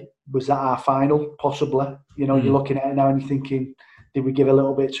way, was that our final? Possibly. You know, you're looking at it now and you're thinking, did we give a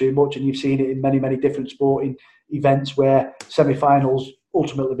little bit too much? And you've seen it in many, many different sporting events where semi-finals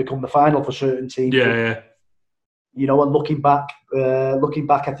ultimately become the final for certain teams. Yeah. You know, and looking back, I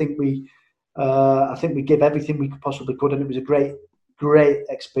think we give everything we possibly could, and it was a great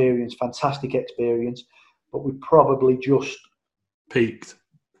experience, fantastic experience. But we probably just peaked,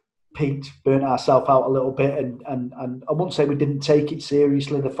 burnt ourselves out a little bit, and I wouldn't say we didn't take it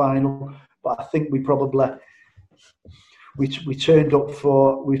seriously, the final, but I think we probably we turned up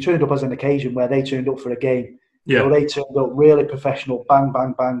as an occasion where they turned up for a game. Yeah, you know, they turned up really professional. Bang,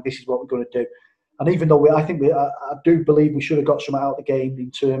 bang, bang. This is what we're going to do. And even though I do believe we should have got some out of the game in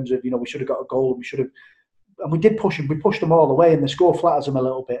terms of, you know, we should have got a goal. We should have, and we did push them. We pushed them all the way, and the score flatters them a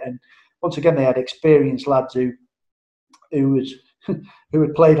little bit. And once again, they had experienced lads who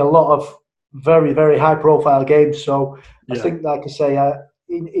had played a lot of very, very high profile games. So I think, like I say,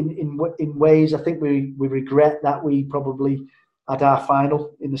 in ways, I think we regret that we probably had our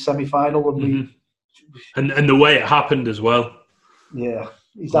final in the semi-final, and and the way it happened as well. Yeah,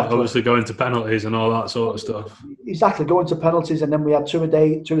 exactly. Like obviously going to penalties and all that sort of stuff. Exactly, going to penalties, and then we had 2 or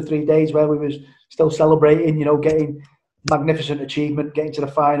 3 days where we was still celebrating, you know, getting magnificent achievement, getting to the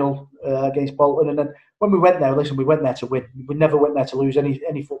final against Bolton. And then when we went there, we went there to win. We never went there to lose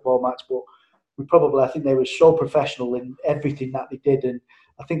any football match, but I think they were so professional in everything that they did, and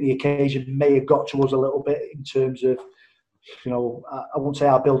I think the occasion may have got to us a little bit in terms of, you know, I won't say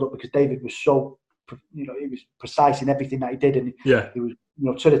our build-up, because David was so, you know, he was precise in everything that he did, and he was, you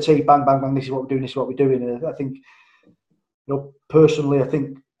know, to the T, bang, bang, bang, this is what we're doing, this is what we're doing. And I think, you know, personally, I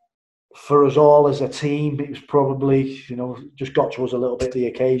think for us all as a team, it was probably, you know, just got to us a little bit, the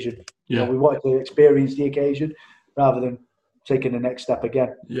occasion. Yeah. You know, we wanted to experience the occasion rather than taking the next step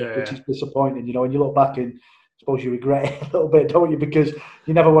again, which is disappointing, you know. And you look back and I suppose you regret it a little bit, don't you? Because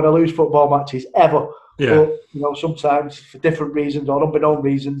you never want to lose football matches ever. Yeah. But, you know, sometimes for different reasons or unbeknown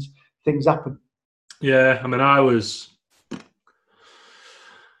reasons, things happen. Yeah, I mean, I was,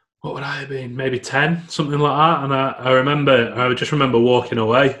 what would I have been? Maybe 10, something like that. And I just remember walking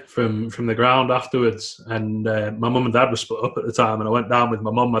away from the ground afterwards. And my mum and dad were split up at the time. And I went down with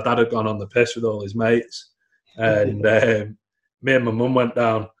my mum. My dad had gone on the piss with all his mates. And me and my mum went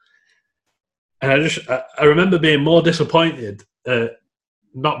down. And I remember being more disappointed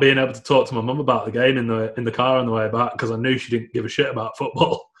not being able to talk to my mum about the game in the car on the way back, because I knew she didn't give a shit about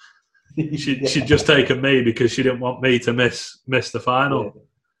football. She'd just taken me because she didn't want me to miss the final.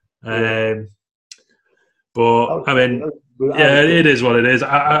 But I mean, it is what it is.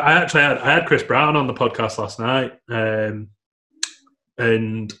 I actually had Chris Brown on the podcast last night,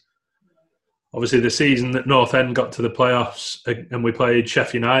 and obviously the season that North End got to the playoffs and we played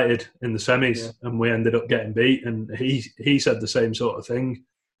Sheffield United in the semis and we ended up getting beat, and he said the same sort of thing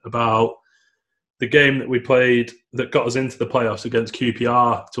about the game that we played that got us into the playoffs against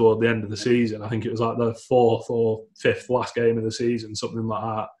QPR toward the end of the season. I think it was like the 4th or 5th last game of the season, something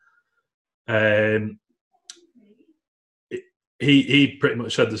like that. He pretty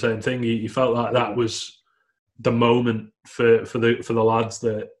much said the same thing. He felt like that was the moment for the lads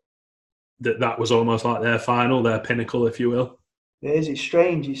that was almost like their final, their pinnacle, if you will. It is. It's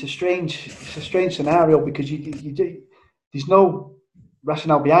strange. It's a strange scenario, because you do. There's no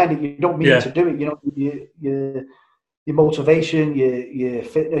rationale behind it. You don't mean to do it. You know, your motivation, your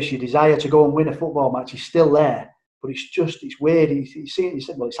fitness, your desire to go and win a football match is still there. But it's weird.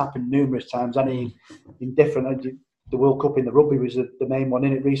 It's happened numerous times, and in different. The World Cup in the rugby was the main one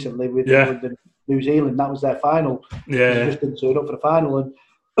in it recently with the New Zealand. That was their final. Yeah, they just didn't turn up for the final, and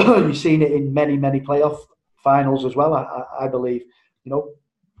you've seen it in many playoff finals as well. I believe. You know,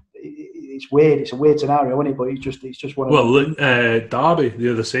 it's weird. It's a weird scenario, isn't it? But it's just one of. Well, Derby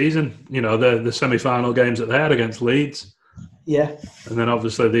the other season, you know, the semi-final games that they had against Leeds. Yeah. And then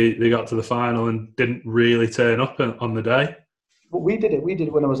obviously they got to the final and didn't really turn up on the day. But we did it. We did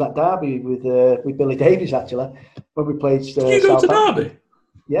it when I was at Derby with Billy Davies, actually, when we played. Did you go to Derby?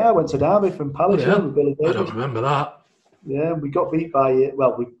 Yeah, I went to Derby from Palace with Billy Davies. I don't remember that. Yeah, we got beat by.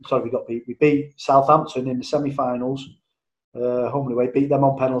 We beat Southampton in the semi-finals. Home and away, beat them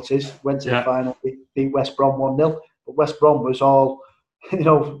on penalties. Went to the final, beat West Brom 1-0. But West Brom was all, you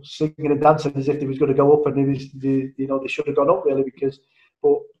know, singing and dancing as if they was going to go up, and they should have gone up really,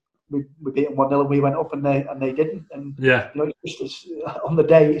 but we beat them 1-0 and we went up and they didn't. And you know, it's on the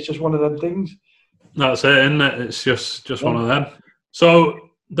day, it's just one of them things. That's it, isn't it? It's just one of them. So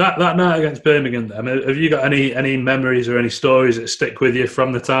That night against Birmingham, then, have you got any memories or any stories that stick with you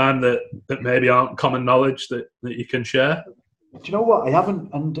from the time that maybe aren't common knowledge that you can share? Do you know what? I haven't,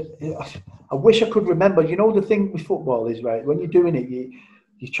 and I wish I could remember. You know, the thing with football is, right, when you're doing it, you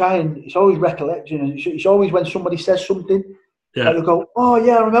try and it's always recollection, and it's always when somebody says something, like you go, oh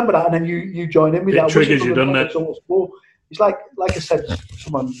yeah, I remember that, and then you join in with that. It triggers you, doesn't it? It's like I said to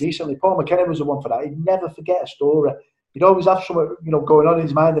someone recently, Paul McKenna was the one for that. He'd never forget a story. He'd always have something, going on in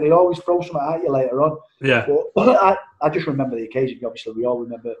his mind, and he'd always throw something at you later on. Yeah. But I just remember the occasion. Obviously, we all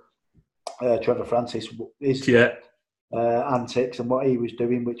remember Trevor Francis, his antics and what he was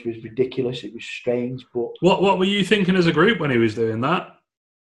doing, which was ridiculous. It was strange. But what were you thinking as a group when he was doing that?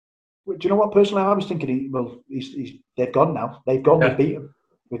 Do you know what? Personally, I was thinking, they've gone now. They've gone. Yeah.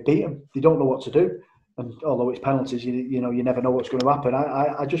 We've beat them. They don't know what to do. And although it's penalties, you never know what's going to happen.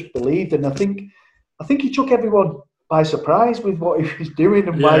 I just believed, and I think he took everyone by surprise with what he was doing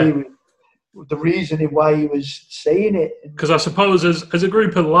and why he was, the reasoning why he was saying it. Because I suppose as a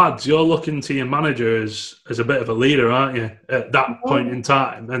group of lads, you're looking to your manager as a bit of a leader, aren't you, at that point in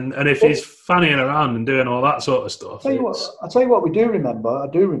time? And if he's fannying around and doing all that sort of stuff. I'll tell you what we do remember. I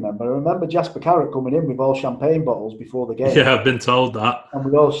remember Jasper Carrot coming in with all champagne bottles before the game. Yeah, I've been told that. And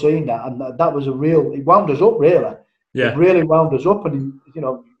we've all seen that. And that was it wound us up, really. Yeah. It really wound us up, and,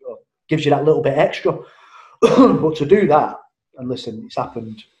 gives you that little bit extra. But to do that, and listen, it's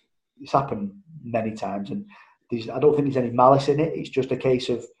happened many times, and I don't think there's any malice in it. It's just a case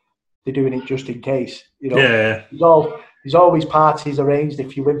of they're doing it just in case. Yeah. There's always parties arranged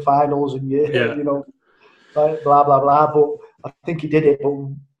if you win finals, and blah blah blah. But I think he did it,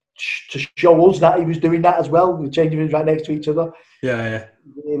 but to show us that he was doing that as well, the changing rooms right next to each other. Yeah.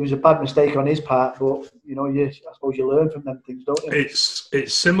 It was a bad mistake on his part, but I suppose you learn from them things, don't you?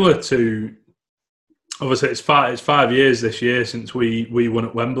 It's similar to. Obviously, it's 5 years this year since we won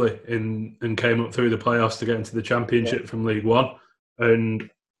at Wembley and came up through the playoffs to get into the Championship from League One. And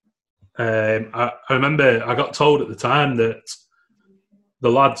I remember I got told at the time that the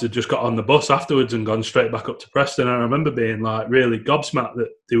lads had just got on the bus afterwards and gone straight back up to Preston. And I remember being like really gobsmacked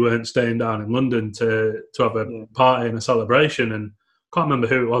that they weren't staying down in London to have a party and a celebration. And I can't remember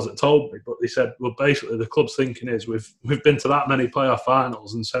who it was that told me, but they said, well, basically the club's thinking is we've been to that many playoff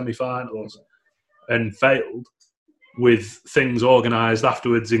finals and semi-finals and failed with things organised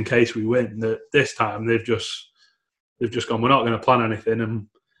afterwards in case we win, that this time they've just gone, we're not going to plan anything, and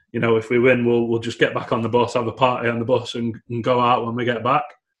if we win we'll just get back on the bus, have a party on the bus and go out when we get back.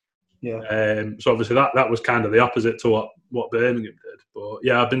 So obviously that was kind of the opposite to what Birmingham did. But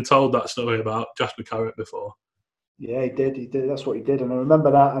yeah, I've been told that story about Jasper Carrot before. Yeah, he did. That's what he did, and I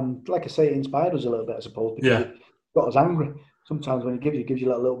remember that, and like I say, it inspired us a little bit, I suppose, because it got us angry. Sometimes when he gives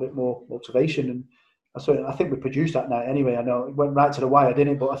you a little bit more motivation, and I think we produced that night anyway. I know it went right to the wire,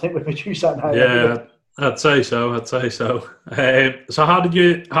 didn't it? But I think we produced that night. Yeah, anyway. I'd say so. So how did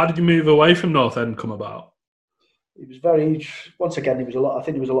you move away from North End come about? It was once again, there was a lot. I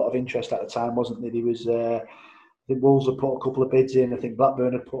think there was a lot of interest at the time, wasn't there? There was. I think Wolves had put a couple of bids in. I think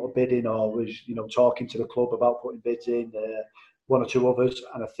Blackburn had put a bid in, or was talking to the club about putting bids in. One or two others,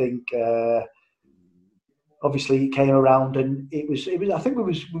 and I think. Obviously, it came around, and it was. I think we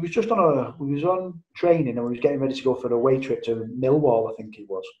was on training, and we was getting ready to go for an away trip to Millwall. I think it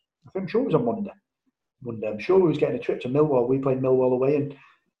was. I'm sure it was on Monday. I'm sure we was getting a trip to Millwall. We played Millwall away, and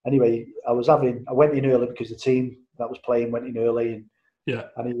anyway, I went in early because the team that was playing went in early, and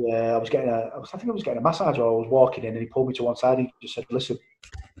I was getting a massage, or I was walking in, and he pulled me to one side. And he just said, "Listen,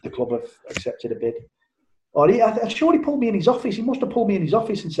 the club have accepted a bid." I'm sure he pulled me in his office. He must have pulled me in his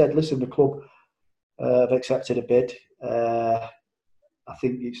office and said, "Listen, the club." Have accepted a bid. I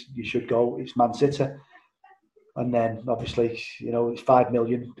think you should go. It's Man City, and then obviously it's 5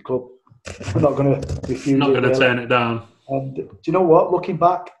 million. The club are not going to refuse. Not going to turn it down. And do you know what? Looking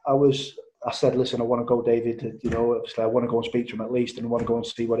back, I said, listen, I want to go, David. Obviously I want to go and speak to him at least, and I want to go and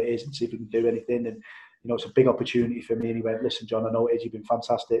see what it is and see if we can do anything. And it's a big opportunity for me. And he went, listen, John, I know it is. You've been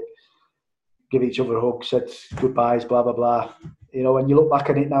fantastic. Give each other a hug. Said goodbyes. Blah blah blah. And you look back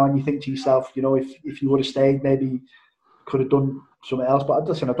at it now and you think to yourself, if you would have stayed, maybe you could have done something else. But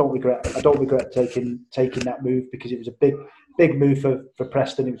listen, I don't regret taking that move, because it was a big move for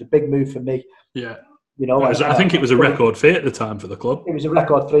Preston. It was a big move for me. Yeah. I think it was a record fee at the time for the club. It was a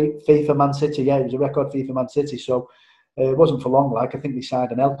record fee for Man City. Yeah, it was a record fee for Man City. So it wasn't for long. I think they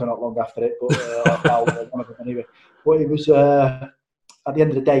signed an Elka not long after it, but one of them anyway. But it was at the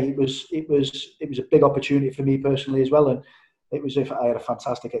end of the day, it was a big opportunity for me personally as well, and. It was if I had a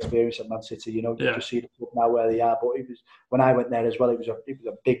fantastic experience at Man City, you just see the club now where they are. But it was when I went there as well. It was a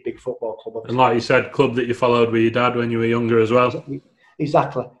big football club. And like you said, club that you followed with your dad when you were younger as well.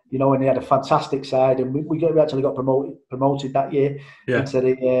 exactly. You know, and they had a fantastic side, and we actually got promoted that year into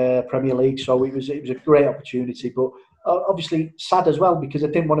the Premier League. So it was a great opportunity, but obviously sad as well, because I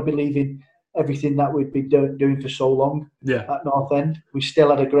didn't want to be leaving everything that we'd been doing for so long at North End. We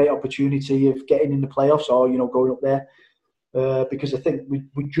still had a great opportunity of getting in the playoffs, or going up there, because I think we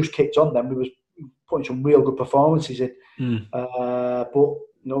just kicked on. Then we was putting some real good performances in, but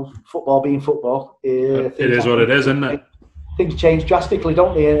football being football, it is what it is, isn't it? Things change drastically,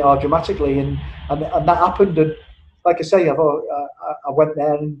 don't they, or dramatically, and that happened. And like I say, I went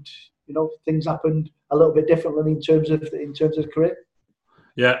there, and things happened a little bit differently in terms of career.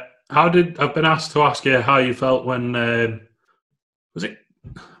 Yeah. I've been asked to ask you how you felt when was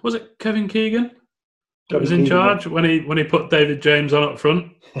it Kevin Keegan that was in charge when he put David James on up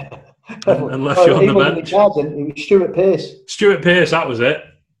front and left you on the bench? It was Stuart Pearce. Stuart Pearce, that was it.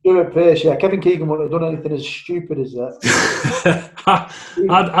 Stuart Pearce, yeah. Kevin Keegan wouldn't have done anything as stupid as that.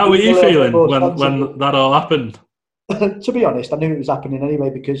 How were you feeling when that all happened? To be honest, I knew it was happening anyway,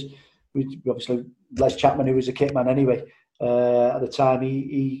 because obviously Les Chapman, who was a kit man anyway, at the time,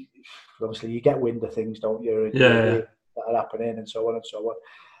 he obviously you get wind of things, don't you? That are happening, and so on and so on.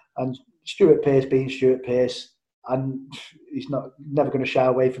 And Stuart Pearce being Stuart Pearce, and he's never going to shy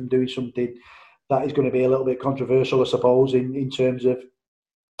away from doing something that is going to be a little bit controversial, I suppose, in terms of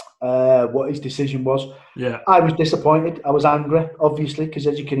what his decision was. Yeah, I was disappointed. I was angry, obviously, because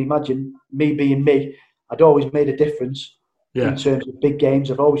as you can imagine, me being me, I'd always made a difference in terms of big games.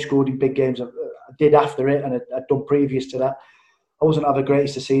 I've always scored in big games. I did after it, and I'd done previous to that. I wasn't having the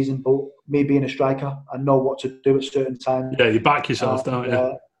greatest of season, but me being a striker, I know what to do at certain times. Yeah, you back yourself, don't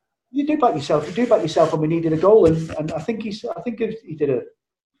you? You do back yourself. You do back yourself, and we needed a goal. And I think he did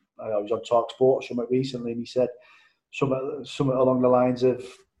I was on Talk Sport or something recently, and he said something along the lines of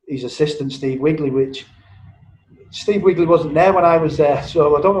his assistant Steve Wigley, which Steve Wigley wasn't there when I was there,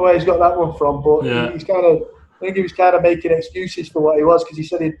 so I don't know where he's got that one from. But I think he was kind of making excuses for what he was, because he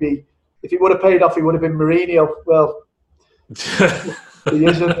said if he would have paid off, he would have been Mourinho. Well, he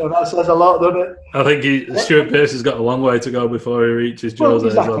isn't, and that says a lot, doesn't it? I think Stuart Pearce has got a long way to go before he reaches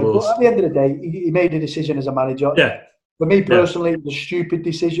Jose's levels. But at the end of the day, he made a decision as a manager. Yeah. For me personally, it was a stupid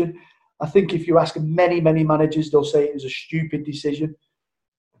decision. I think if you ask many, many managers, they'll say it was a stupid decision.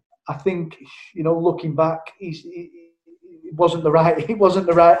 I think, looking back, it wasn't the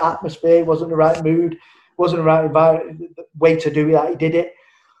right atmosphere, it wasn't the right mood, it wasn't the right way to do it. He did it.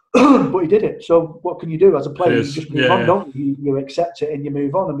 But he did it. So what can you do as a player? You just move on, don't you? You accept it and you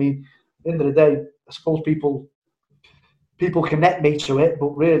move on. I mean, at the end of the day, I suppose people connect me to it, but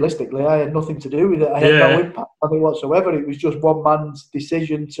realistically, I had nothing to do with it. I had no impact on it whatsoever. It was just one man's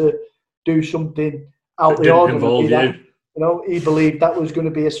decision to do something out the ordinary. He believed that was going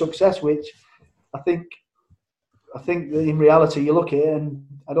to be a success, which I think in reality, you look at it, and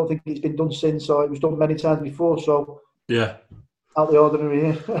I don't think it's been done since, or it was done many times before. So out the ordinary,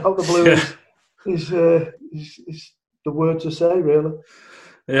 out the blue is the word to say, really.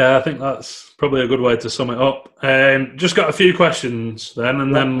 Yeah, I think that's probably a good way to sum it up. Just got a few questions then,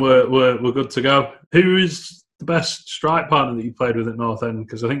 and then we're good to go. Who is the best strike partner that you played with at North End?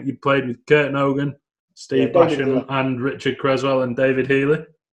 Because I think you played with Kurt Nogan, Steve Basham, and Richard Creswell, and David Healy.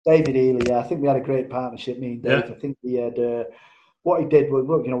 David Healy, I think we had a great partnership, me and Dave. I think we had what he did was,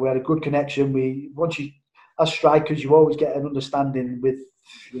 we had a good connection. As strikers, you always get an understanding with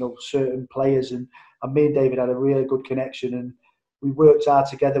certain players, and me and David had a really good connection, and we worked hard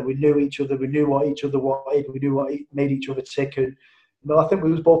together. We knew each other. We knew what each other wanted. We knew what made each other tick. And I think we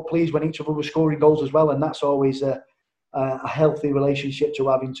was both pleased when each other was scoring goals as well. And that's always a healthy relationship to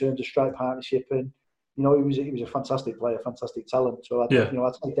have in terms of strike partnership. And he was a fantastic player, fantastic talent. So I'd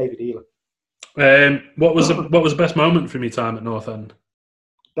say David Healy. What was the best moment from your time at North End?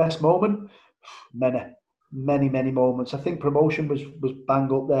 Best moment, many moments. I think promotion was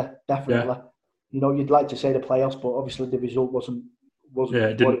bang up there, definitely. You'd like to say the playoffs, but obviously the result wasn't what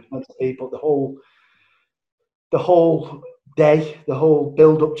it meant to be. But the whole day, the whole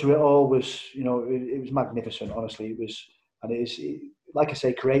build up to it all was, it was magnificent. Honestly, it was, and it is, like I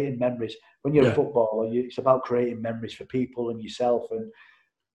say, creating memories. When you're a footballer, it's about creating memories for people and yourself. And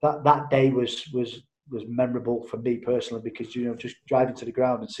that day was memorable for me personally, because just driving to the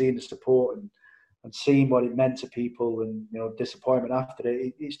ground and seeing the support and seeing what it meant to people, and disappointment after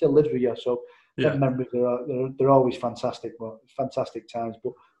it still lives with you. So. Memories they're always fantastic times.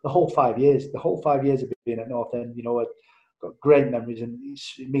 But the whole 5 years of being at North End, I've got great memories, and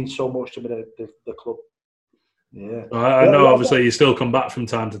it means so much to me, the club. Yeah, I know. Obviously, you still come back from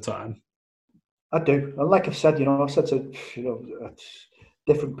time to time. I do, and like I've said, I've said to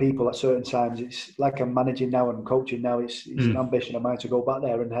different people at certain times. It's like I'm managing now and coaching now. It's an ambition of mine to go back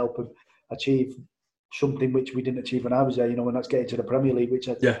there and help them achieve something which we didn't achieve when I was there, and that's getting to the Premier League, which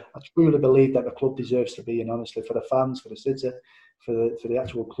I truly believe that the club deserves to be. And honestly, for the fans, for the city, for the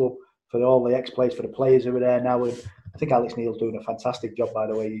actual club, for all the ex-players, for the players who are there now, and I think Alex Neil's doing a fantastic job, by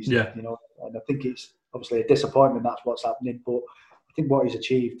the way. And I think it's obviously a disappointment that's what's happening, but I think what he's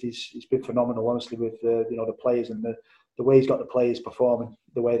achieved he's been phenomenal, honestly, with the players and the way he's got the players performing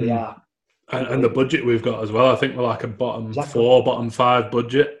the way they are. And the budget we've got as well. I think we're like a bottom 4, bottom 5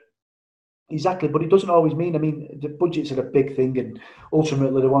 budget. Exactly, but it doesn't always mean. I mean, the budgets are a big thing, and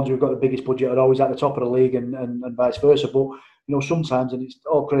ultimately the ones who've got the biggest budget are always at the top of the league, and vice versa. But sometimes, and it's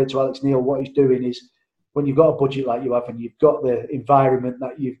all credit to Alex Neil, what he's doing is when you've got a budget like you have, and you've got the environment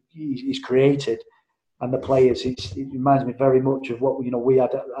that he's created, and the players, it reminds me very much of what we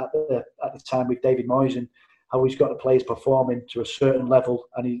had at the time with David Moyes, and how he's got the players performing to a certain level,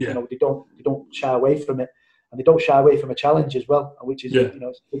 and they don't shy away from it, and they don't shy away from a challenge as well, which is it's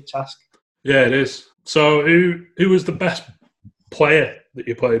a big task. Yeah, it is. So, who was the best player that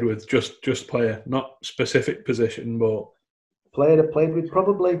you played with? Just player, not specific position, but player I played with.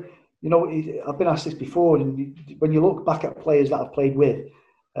 Probably, I've been asked this before, and when you look back at players that I've played with,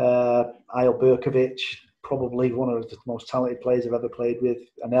 Eyal Berkovic, probably one of the most talented players I've ever played with.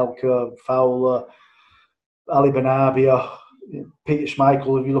 Anelka, Fowler, Ali Benabia, Peter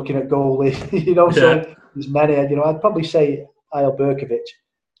Schmeichel. If you're looking at goalies, so there's many. I'd probably say Eyal Berkovic.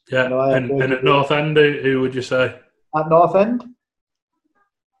 Yeah, and at North End, who would you say? At North End,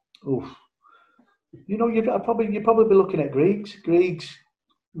 oof. You'd probably be looking at Griggs,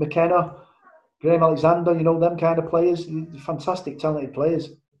 McKenna, Graham Alexander. Them kind of players, fantastic, talented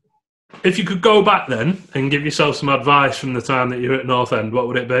players. If you could go back then and give yourself some advice from the time that you were at North End, what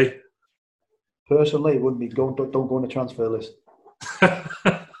would it be? Personally, it wouldn't be don't go on the transfer list.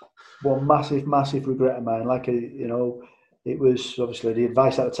 One massive regret of mine. It was obviously the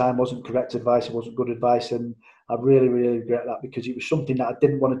advice at the time wasn't correct advice, it wasn't good advice, and I really regret that, because it was something that I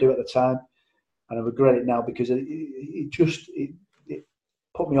didn't want to do at the time, and I regret it now because it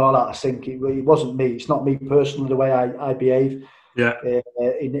put me all out of sync. It wasn't me. It's not me personally the way I behave. Yeah.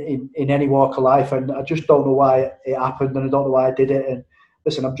 In any walk of life, and I just don't know why it happened, and I don't know why I did it. And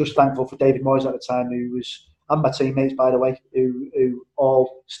listen, I'm just thankful for David Moyes at the time, and my teammates, by the way, who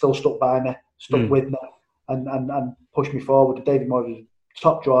all still stuck by me, with me, and pushed me forward. David Moyes was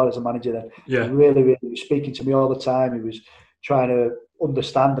top drawer as a manager then. Yeah. He really was speaking to me all the time. He was trying to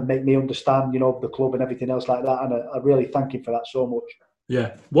understand and make me understand, the club and everything else like that. And I really thank him for that so much.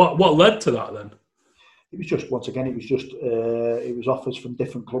 Yeah. What led to that then? It was just, once again, it was offers from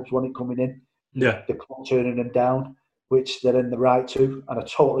different clubs when it coming in. Yeah. The club turning them down, which they're in the right to, and I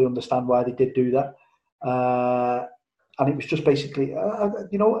totally understand why they did do that. And it was just basically,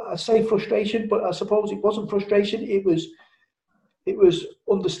 I say frustration, but I suppose it wasn't frustration. It was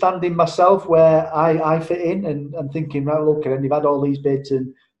understanding myself where I fit in, and thinking, right, look, and you've had all these bids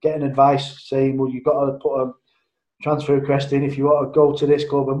and getting advice saying, well, you've got to put a transfer request in if you want to go to this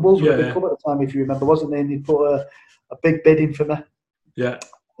club. And Wolves were a big club at the time, if you remember, wasn't they? And they put a big bid in for me. Yeah.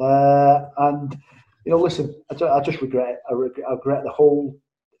 And listen, I just regret it. I regret the whole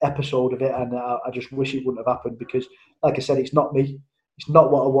episode of it, and I just wish it wouldn't have happened, because, like I said, it's not me. It's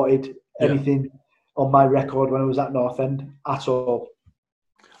not what I wanted. Anything on my record when I was at North End at all.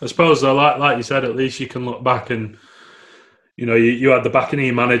 I suppose, though, like you said, at least you can look back and you had the backing of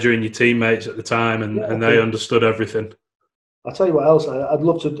your manager and your teammates at the time, and they understood everything. I'll tell you what else. I'd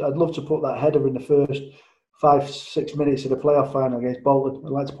love to put that header in the first 5-6 minutes of the playoff final against Bolton.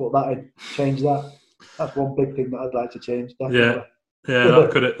 I'd like to put that in. Change that. That's one big thing that I'd like to change. Definitely. Yeah,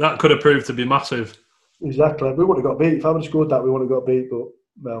 that could have proved to be massive. Exactly. We would have got beat. If I would have scored that, we would have got beat. But,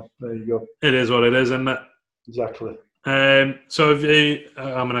 well, there you go. It is what it is, isn't it? Exactly. So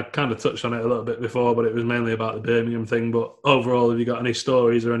I kind of touched on it a little bit before, but it was mainly about the Birmingham thing. But overall, have you got any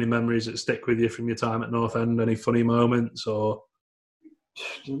stories or any memories that stick with you from your time at North End? Any funny moments or?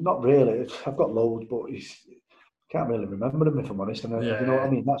 Not really. I've got loads, but I can't really remember them, if I'm honest. And you know what I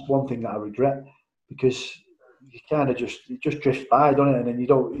mean? That's one thing that I regret, because you kind of just drift by, don't it? And then you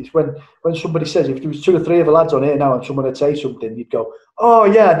don't. It's when somebody says, if there was 2 or 3 of the lads on here now and someone would say something, you'd go, "Oh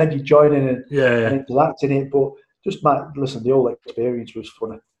yeah," and then you join in and interact in it. But listen, the whole experience was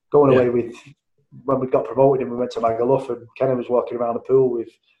funny. Going away with, when we got promoted and we went to Magaluf, and Kenny was walking around the pool with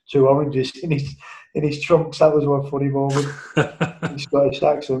 2 oranges in his trunks. That was one funny moment. In Scottish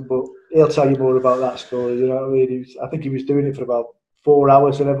accent, but he'll tell you more about that story. You know what I mean? I think he was doing it for about 4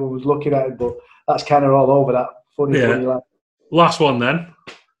 hours, and everyone was looking at him. But that's kind of all over that. Funny. Like. Last one then.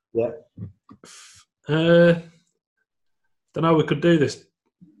 Yeah. Don't know. We could do this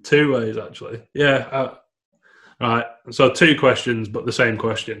Two ways, actually. Yeah. Right. So 2 questions, but the same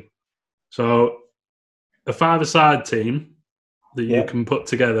question. So a 5-a-side team that you can put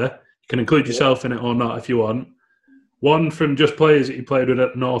together, you can include yourself in it or not if you want. One from just players that you played with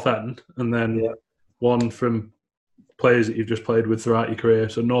at North End, and then one from players that you've just played with throughout your career.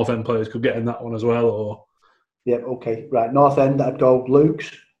 So North End players could get in that one as well, or... Yeah, okay. Right, North End, I'd go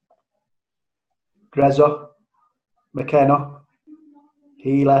Lukes, Grezzo, McKenna,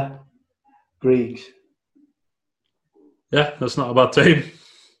 Healer, Griggs. Yeah, that's not a bad team.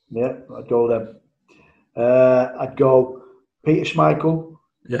 Yeah, I'd go them. I'd go Peter Schmeichel.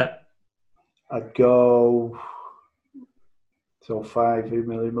 Yeah. I'd go... So 5,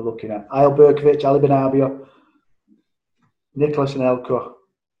 who am I looking at? Ayel Berkovic, Ali Benabia, Nicholas Anelka,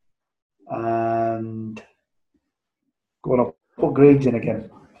 and go on, put Griggs in again.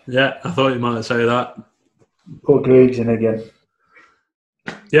 Yeah, I thought you might say that. Put Griggs in again.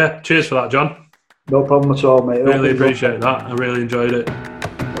 Yeah, cheers for that, John. No problem at all, mate. Really appreciate that. I really enjoyed it.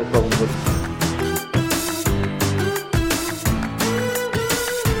 No problem, buddy.